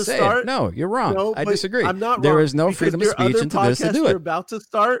right to say it. No, you're wrong. No, I disagree. I'm not wrong. There is no freedom of speech into this to do it. You're about to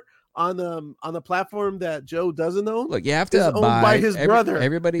start on a platform that Joe doesn't own. Look, you have to abide by his brother.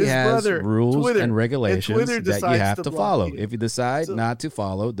 Everybody has rules Twitter, and regulations and that you have to follow. If you decide not to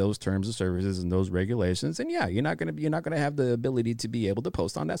follow those terms of services and those regulations, then yeah, you're not going to have the ability to be able to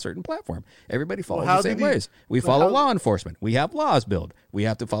post on that certain platform. Everybody follows the same ways. We follow law enforcement. We have laws built. We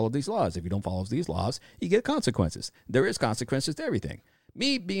have to follow these laws. If you don't follow these laws, you get consequences. There is consequences to everything.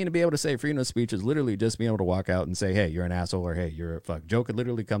 Me being to be able to say freedom of speech is literally just being able to walk out and say, hey, you're an asshole, or hey, you're a fuck. Joe could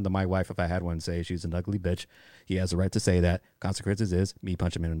literally come to my wife if I had one and say she's an ugly bitch. He has the right to say that. Consequences is me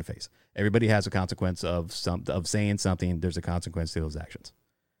punch him in the face. Everybody has a consequence of saying something. There's a consequence to those actions.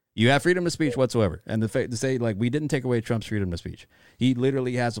 You have freedom of speech whatsoever. And to say, like, we didn't take away Trump's freedom of speech. He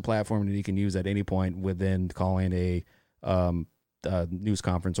literally has a platform that he can use at any point within calling a news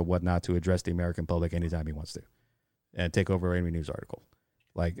conference or whatnot to address the American public anytime he wants to and take over any news article.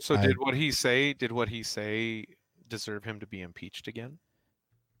 Did what he say deserve him to be impeached again?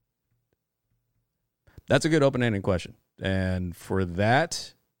 That's a good open-ended question. And for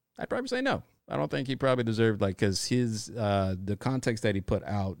that, I'd probably say no. I don't think he probably deserved, because the context that he put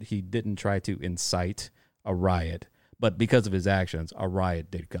out, he didn't try to incite a riot, but because of his actions, a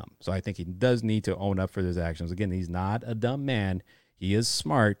riot did come. So I think he does need to own up for his actions. Again, he's not a dumb man. He is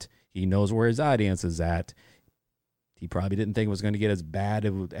smart. He knows where his audience is at. He probably didn't think it was going to get as bad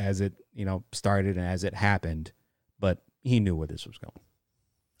as it, started and as it happened, but he knew where this was going.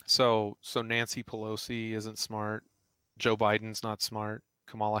 So Nancy Pelosi isn't smart. Joe Biden's not smart.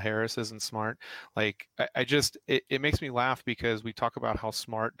 Kamala Harris isn't smart. It makes me laugh because we talk about how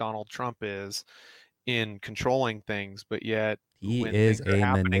smart Donald Trump is in controlling things, but yet he is a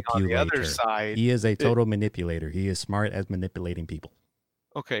manipulator. He is a total manipulator. He is smart at manipulating people.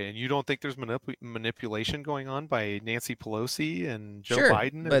 Okay, and you don't think there's manipulation going on by Nancy Pelosi and Joe sure,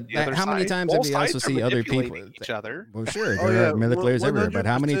 Biden? But how many times have we also see other people? Each other? Well, sure, there are manipulators everywhere. But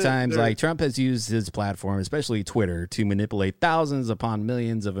how many times, Trump has used his platform, especially Twitter, to manipulate thousands upon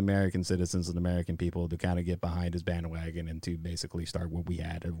millions of American citizens and American people to kind of get behind his bandwagon and to basically start what we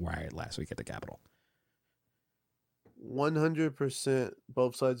had a riot last week at the Capitol? 100%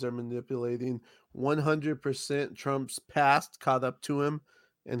 both sides are manipulating. 100% Trump's past caught up to him,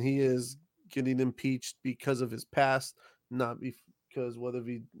 and he is getting impeached because of his past, not because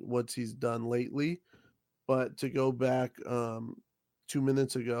what he's done lately. But to go back 2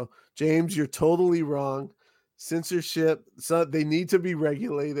 minutes ago, James, you're totally wrong. Censorship, so they need to be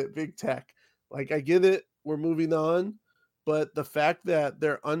regulated. Big tech, I get it. We're moving on. But the fact that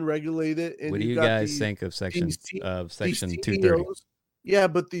they're unregulated, and what do you guys think of section 230? Yeah,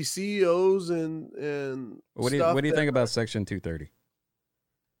 but the CEOs and what do you think about section 230?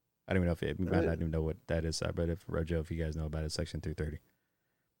 I don't even know you might not even know what that is. But if Rojo, if you guys know about it, section 230.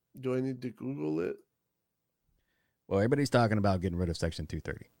 Do I need to Google it? Well, everybody's talking about getting rid of section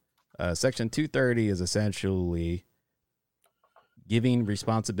 230. Section 230 is essentially giving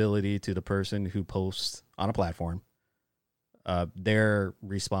responsibility to the person who posts on a platform. They're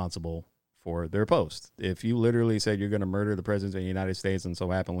responsible for their post. If you literally said you're going to murder the president of the United States, and so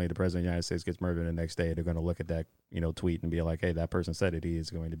happily the president of the United States gets murdered the next day, they're going to look at that tweet and be like, hey, that person said it. He is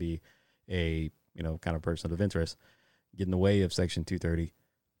going to be a kind of person of interest, get in the way of Section 230.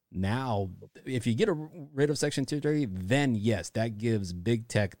 Now, if you get rid of Section 230, then yes, that gives big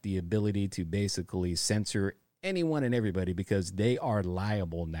tech the ability to basically censor anyone and everybody because they are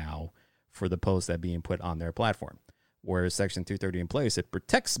liable now for the posts that are being put on their platform. Whereas Section 230 in place, it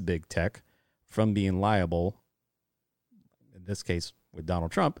protects big tech from being liable, in this case with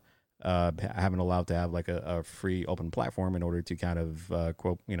Donald Trump, having allowed to have like a free open platform in order to kind of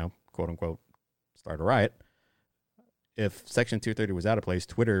quote unquote start a riot. If Section 230 was out of place,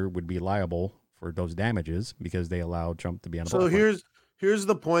 Twitter would be liable for those damages because they allowed Trump to be on the platform. So here's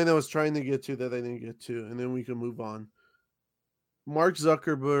the point I was trying to get to that I didn't get to, and then we can move on. Mark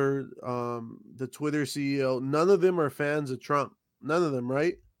Zuckerberg, the Twitter CEO, none of them are fans of Trump. None of them,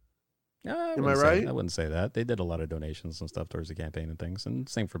 right? Am I right? I wouldn't say that. They did a lot of donations and stuff towards the campaign and things, and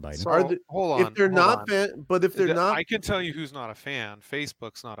same for Biden. So, hold on. If they're not fan, but if they're not, I can tell you who's not a fan.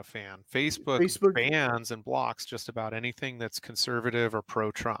 Facebook's not a fan. Facebook bans and blocks just about anything that's conservative or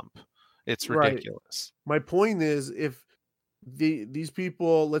pro-Trump. It's ridiculous. Right. My point is, if these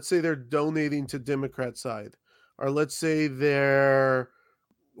people, let's say they're donating to Democrat side, or let's say their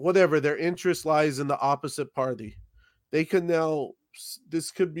interest lies in the opposite party, they can now.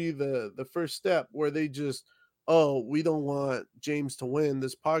 This could be the first step where they just, we don't want James to win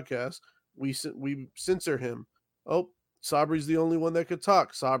this podcast. We censor him. Oh, Sabri's the only one that could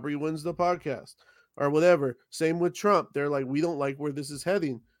talk. Sabri wins the podcast or whatever. Same with Trump. They're like, we don't like where this is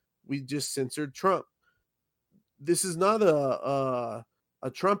heading. We just censored Trump. This is not a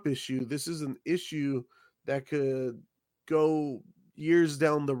Trump issue. This is an issue that could go years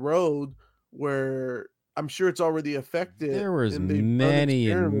down the road where I'm sure it's already affected. There was many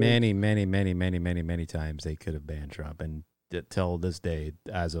times they could have banned Trump, and till this day,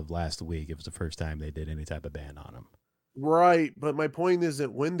 as of last week, it was the first time they did any type of ban on him. Right, but my point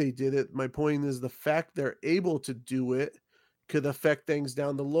isn't when they did it. My point is the fact they're able to do it could affect things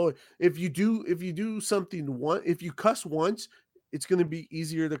down the road. If you do something if you cuss once, it's going to be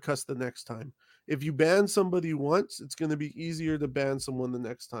easier to cuss the next time. If you ban somebody once, it's going to be easier to ban someone the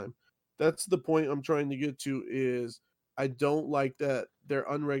next time. That's the point I'm trying to get to is I don't like that they're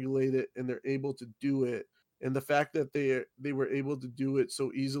unregulated and they're able to do it. And the fact that they were able to do it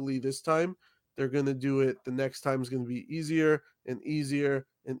so easily this time, they're going to do it. The next time is going to be easier and easier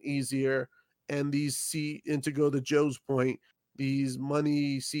and easier. And and to go to Joe's point, these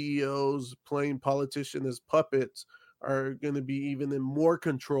money CEOs playing politicians as puppets are going to be even in more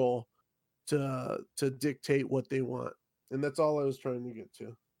control to dictate what they want. And that's all I was trying to get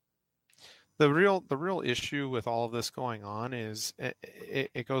to. The real issue with all of this going on is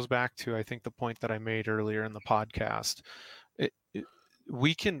it goes back to, I think, the point that I made earlier in the podcast.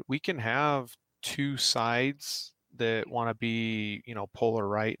 We can have two sides that want to be, polar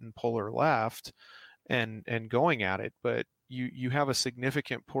right and polar left and going at it, but you have a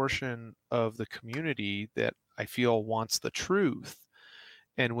significant portion of the community that I feel wants the truth.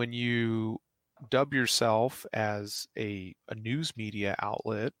 And when you dub yourself as a news media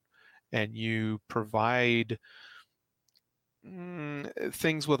outlet and you provide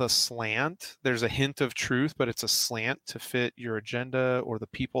things with a slant, there's a hint of truth, but it's a slant to fit your agenda or the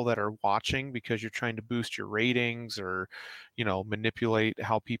people that are watching because you're trying to boost your ratings or, manipulate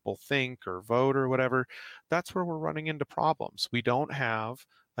how people think or vote or whatever. That's where we're running into problems. We don't have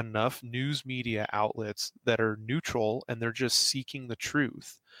enough news media outlets that are neutral and they're just seeking the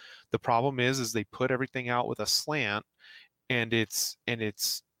truth. The problem is they put everything out with a slant and it's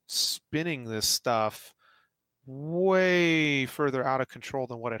spinning this stuff way further out of control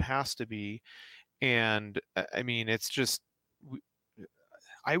than what it has to be. And I mean, it's just,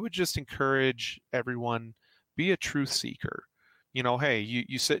 I would just encourage everyone, be a truth seeker. Hey,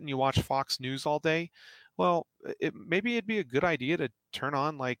 you sit and you watch Fox News all day. Well, maybe it'd be a good idea to turn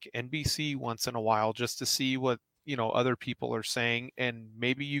on like NBC once in a while just to see what other people are saying, and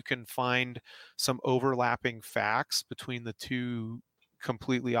maybe you can find some overlapping facts between the two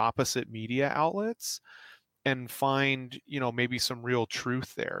completely opposite media outlets and find maybe some real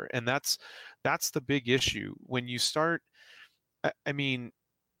truth there. And that's the big issue when you start. I mean,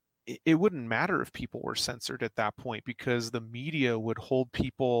 it wouldn't matter if people were censored at that point because the media would hold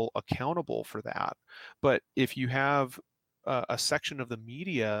people accountable for that. But if you have a section of the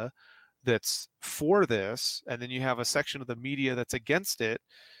media that's for this and then you have a section of the media that's against it,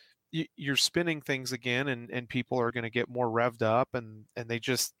 you're spinning things again, and people are going to get more revved up and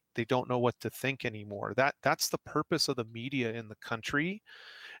they don't know what to think anymore. That's the purpose of the media in the country,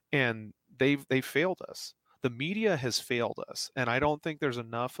 and they've failed us. The media has failed us, and I don't think there's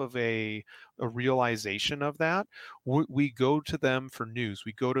enough of a realization of that. We go to them for news.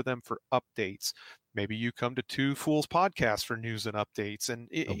 We go to them for updates. Maybe you come to Two Fools podcast for news and updates, and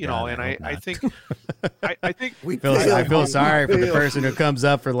I think I think I feel sorry for the person who comes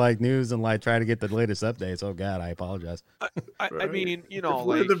up for like news and like try to get the latest updates. Oh God, I apologize. I mean, if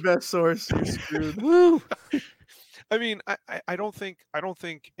we're the best source, you're screwed. Woo. I mean, I don't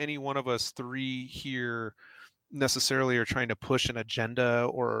think any one of us three here necessarily are trying to push an agenda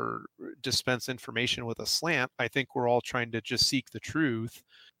or dispense information with a slant. I think we're all trying to just seek the truth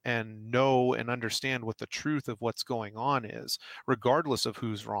and know and understand what the truth of what's going on is, regardless of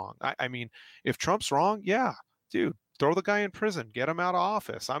who's wrong. I mean, if Trump's wrong, yeah, dude, throw the guy in prison, get him out of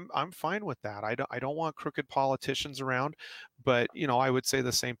office. I'm fine with that. I don't want crooked politicians around, but I would say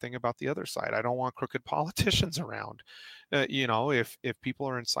the same thing about the other side. I don't want crooked politicians around. If people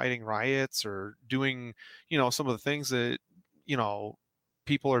are inciting riots or doing some of the things that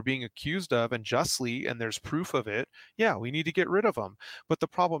people are being accused of, and justly, and there's proof of it, yeah, we need to get rid of them. But the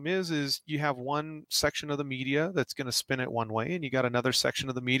problem is you have one section of the media that's going to spin it one way, and you got another section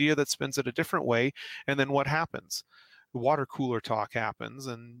of the media that spins it a different way. And then what happens? Water cooler talk happens,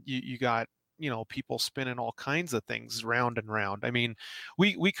 and you got people spinning all kinds of things round and round. I mean,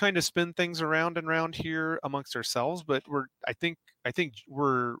 we kind of spin things around and round here amongst ourselves, but I think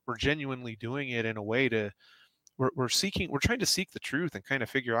we're genuinely doing it in a way to we're trying to seek the truth and kind of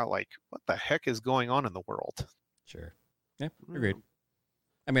figure out like what the heck is going on in the world. Sure. Yeah, agreed.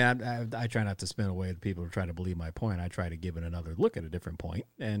 I mean, I try not to spin away the people who try to believe my point. I try to give it another look at a different point.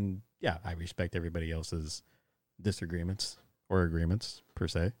 And yeah, I respect everybody else's disagreements or agreements per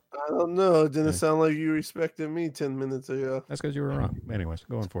se. I don't know. It didn't sound like you respected me 10 minutes ago. That's because you were wrong. Anyways,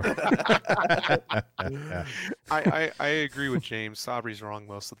 going for it. I agree with James. Sabri's wrong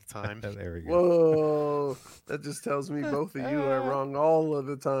most of the time. There we go. Whoa. That just tells me both of you are wrong all of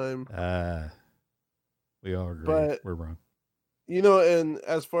the time. We all agree. But, we're wrong. And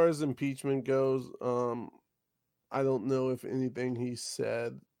as far as impeachment goes, I don't know if anything he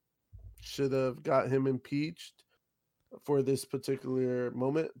said should have got him impeached for this particular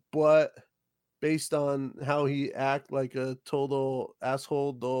moment, but based on how he acted like a total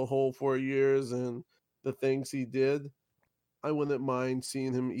asshole the whole 4 years and the things he did, I wouldn't mind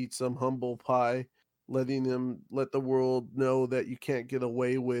seeing him eat some humble pie, let the world know that you can't get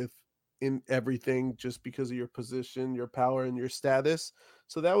away with in everything just because of your position, your power, and your status.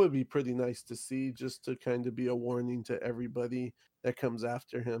 So that would be pretty nice to see, just to kind of be a warning to everybody that comes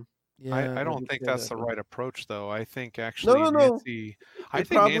after him. Yeah, I don't think that's the right approach, though. I think actually, no. Nancy, I think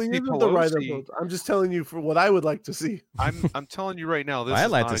probably Nancy isn't Pelosi, the right approach. I'm just telling you for what I would like to see. I'm telling you right now, this I'd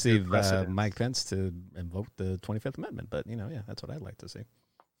is like not to a see good precedent. Mike Pence to invoke the 25th Amendment, but yeah, that's what I'd like to see.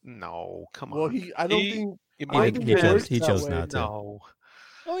 No, come Well, on. I don't think he chose not to. No.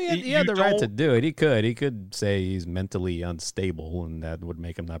 Oh, he had the right to do it. He could say he's mentally unstable, and that would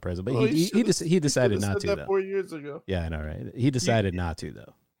make him not president. But he decided not to. That 4 years ago. Yeah, I know, right? He decided not to,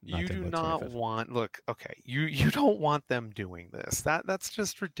 though. You do not want you don't want them doing this. That's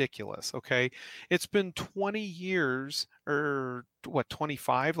just ridiculous. Okay, it's been 20 years or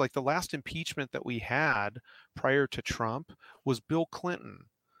 25. Like the last impeachment that we had prior to Trump was Bill Clinton.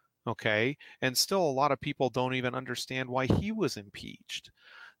 Okay, and still a lot of people don't even understand why he was impeached.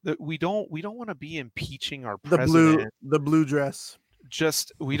 That we don't want to be impeaching our president. The blue dress.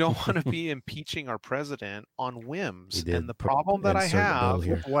 We don't want to be impeaching our president on whims. And the problem that I have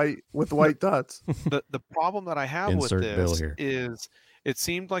with white dots. The problem that I have with this is it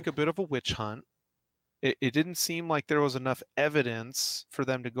seemed like a bit of a witch hunt. It didn't seem like there was enough evidence for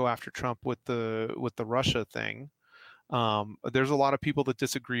them to go after Trump with the Russia thing. There's a lot of people that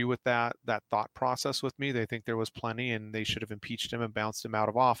disagree with that thought process with me. They think there was plenty and they should have impeached him and bounced him out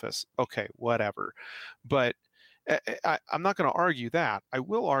of office. Okay, whatever. But I'm not going to argue that. I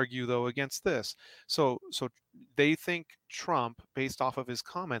will argue, though, against this. So they think Trump, based off of his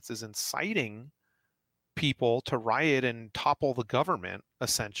comments, is inciting people to riot and topple the government,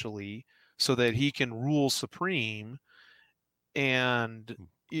 essentially, so that he can rule supreme. And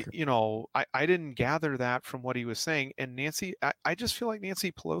I didn't gather that from what he was saying. And Nancy, I just feel like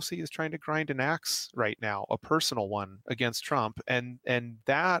Nancy Pelosi is trying to grind an axe right now, a personal one against Trump. And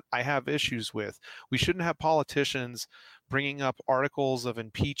that I have issues with. We shouldn't have politicians bringing up articles of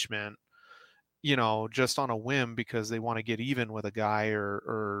impeachment, just on a whim because they want to get even with a guy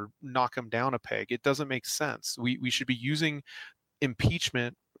or knock him down a peg. It doesn't make sense. We should be using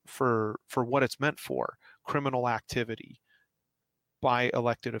impeachment for what it's meant for, criminal activity by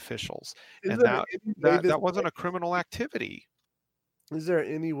elected officials. And that wasn't a criminal activity. Is there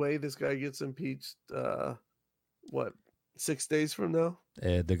any way this guy gets impeached what, 6 days from now?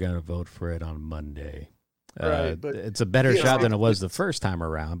 They're going to vote for it on Monday. Right, but it's a better yeah, shot than it was the it's- first time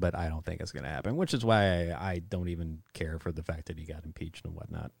around, but I don't think it's going to happen, which is why I don't even care for the fact that he got impeached and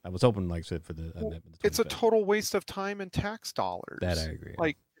whatnot. I was hoping, like I said, for the amendment. It's a 25th. total waste of time and tax dollars. That I agree.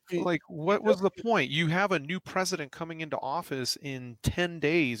 Like what was the point? You have a new president coming into office in 10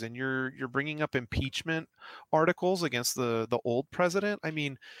 days and you're bringing up impeachment articles against the old president. I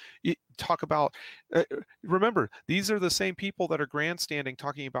mean, talk about remember, these are the same people that are grandstanding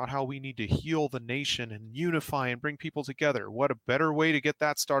talking about how we need to heal the nation and unify and bring people together. What a better way to get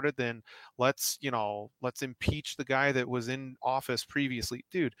that started than let's impeach the guy that was in office previously.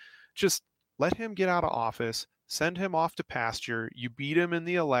 Dude, just let him get out of office. Send him off to pasture. You beat him in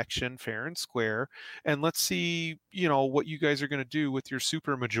the election, fair and square. And let's see, what you guys are going to do with your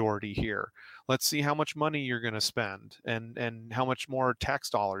super majority here. Let's see how much money you're going to spend and how much more tax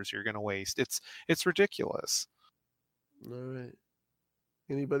dollars you're going to waste. It's ridiculous. All right.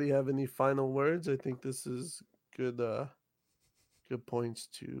 Anybody have any final words? I think this is good. Good points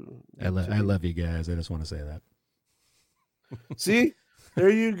to. I love you guys. I just want to say that. See, there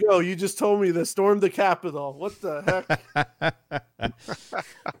you go. You just told me to storm the Capitol. What the heck?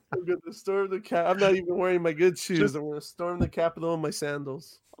 I'm going to storm the I'm not even wearing my good shoes. I'm going to storm the Capitol in my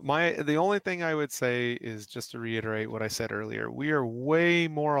sandals. The only thing I would say is just to reiterate what I said earlier. We are way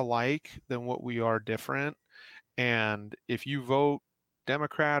more alike than what we are different. And if you vote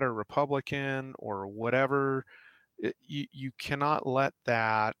Democrat or Republican or whatever, you cannot let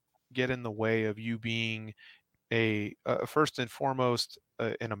that get in the way of you being first and foremost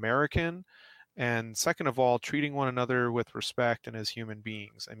an American, and second of all, treating one another with respect and as human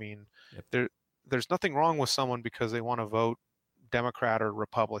beings. I mean, there's nothing wrong with someone because they want to vote Democrat or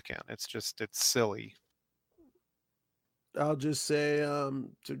Republican. It's silly. I'll just say,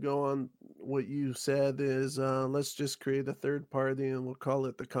 to go on what you said is, let's just create a third party and we'll call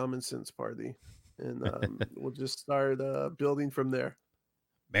it the Common Sense Party. And we'll just start building from there.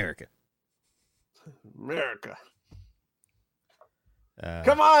 America.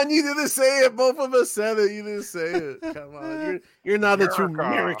 Come on, you didn't say it. Both of us said it. You didn't say it. Come on, you're not a true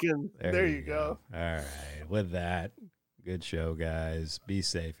American. There you go. All right. With that, good show, guys. Be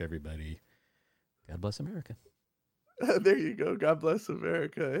safe, everybody. God bless America. There you go. God bless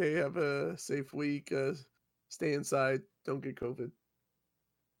America. Hey, have a safe week. Stay inside. Don't get COVID.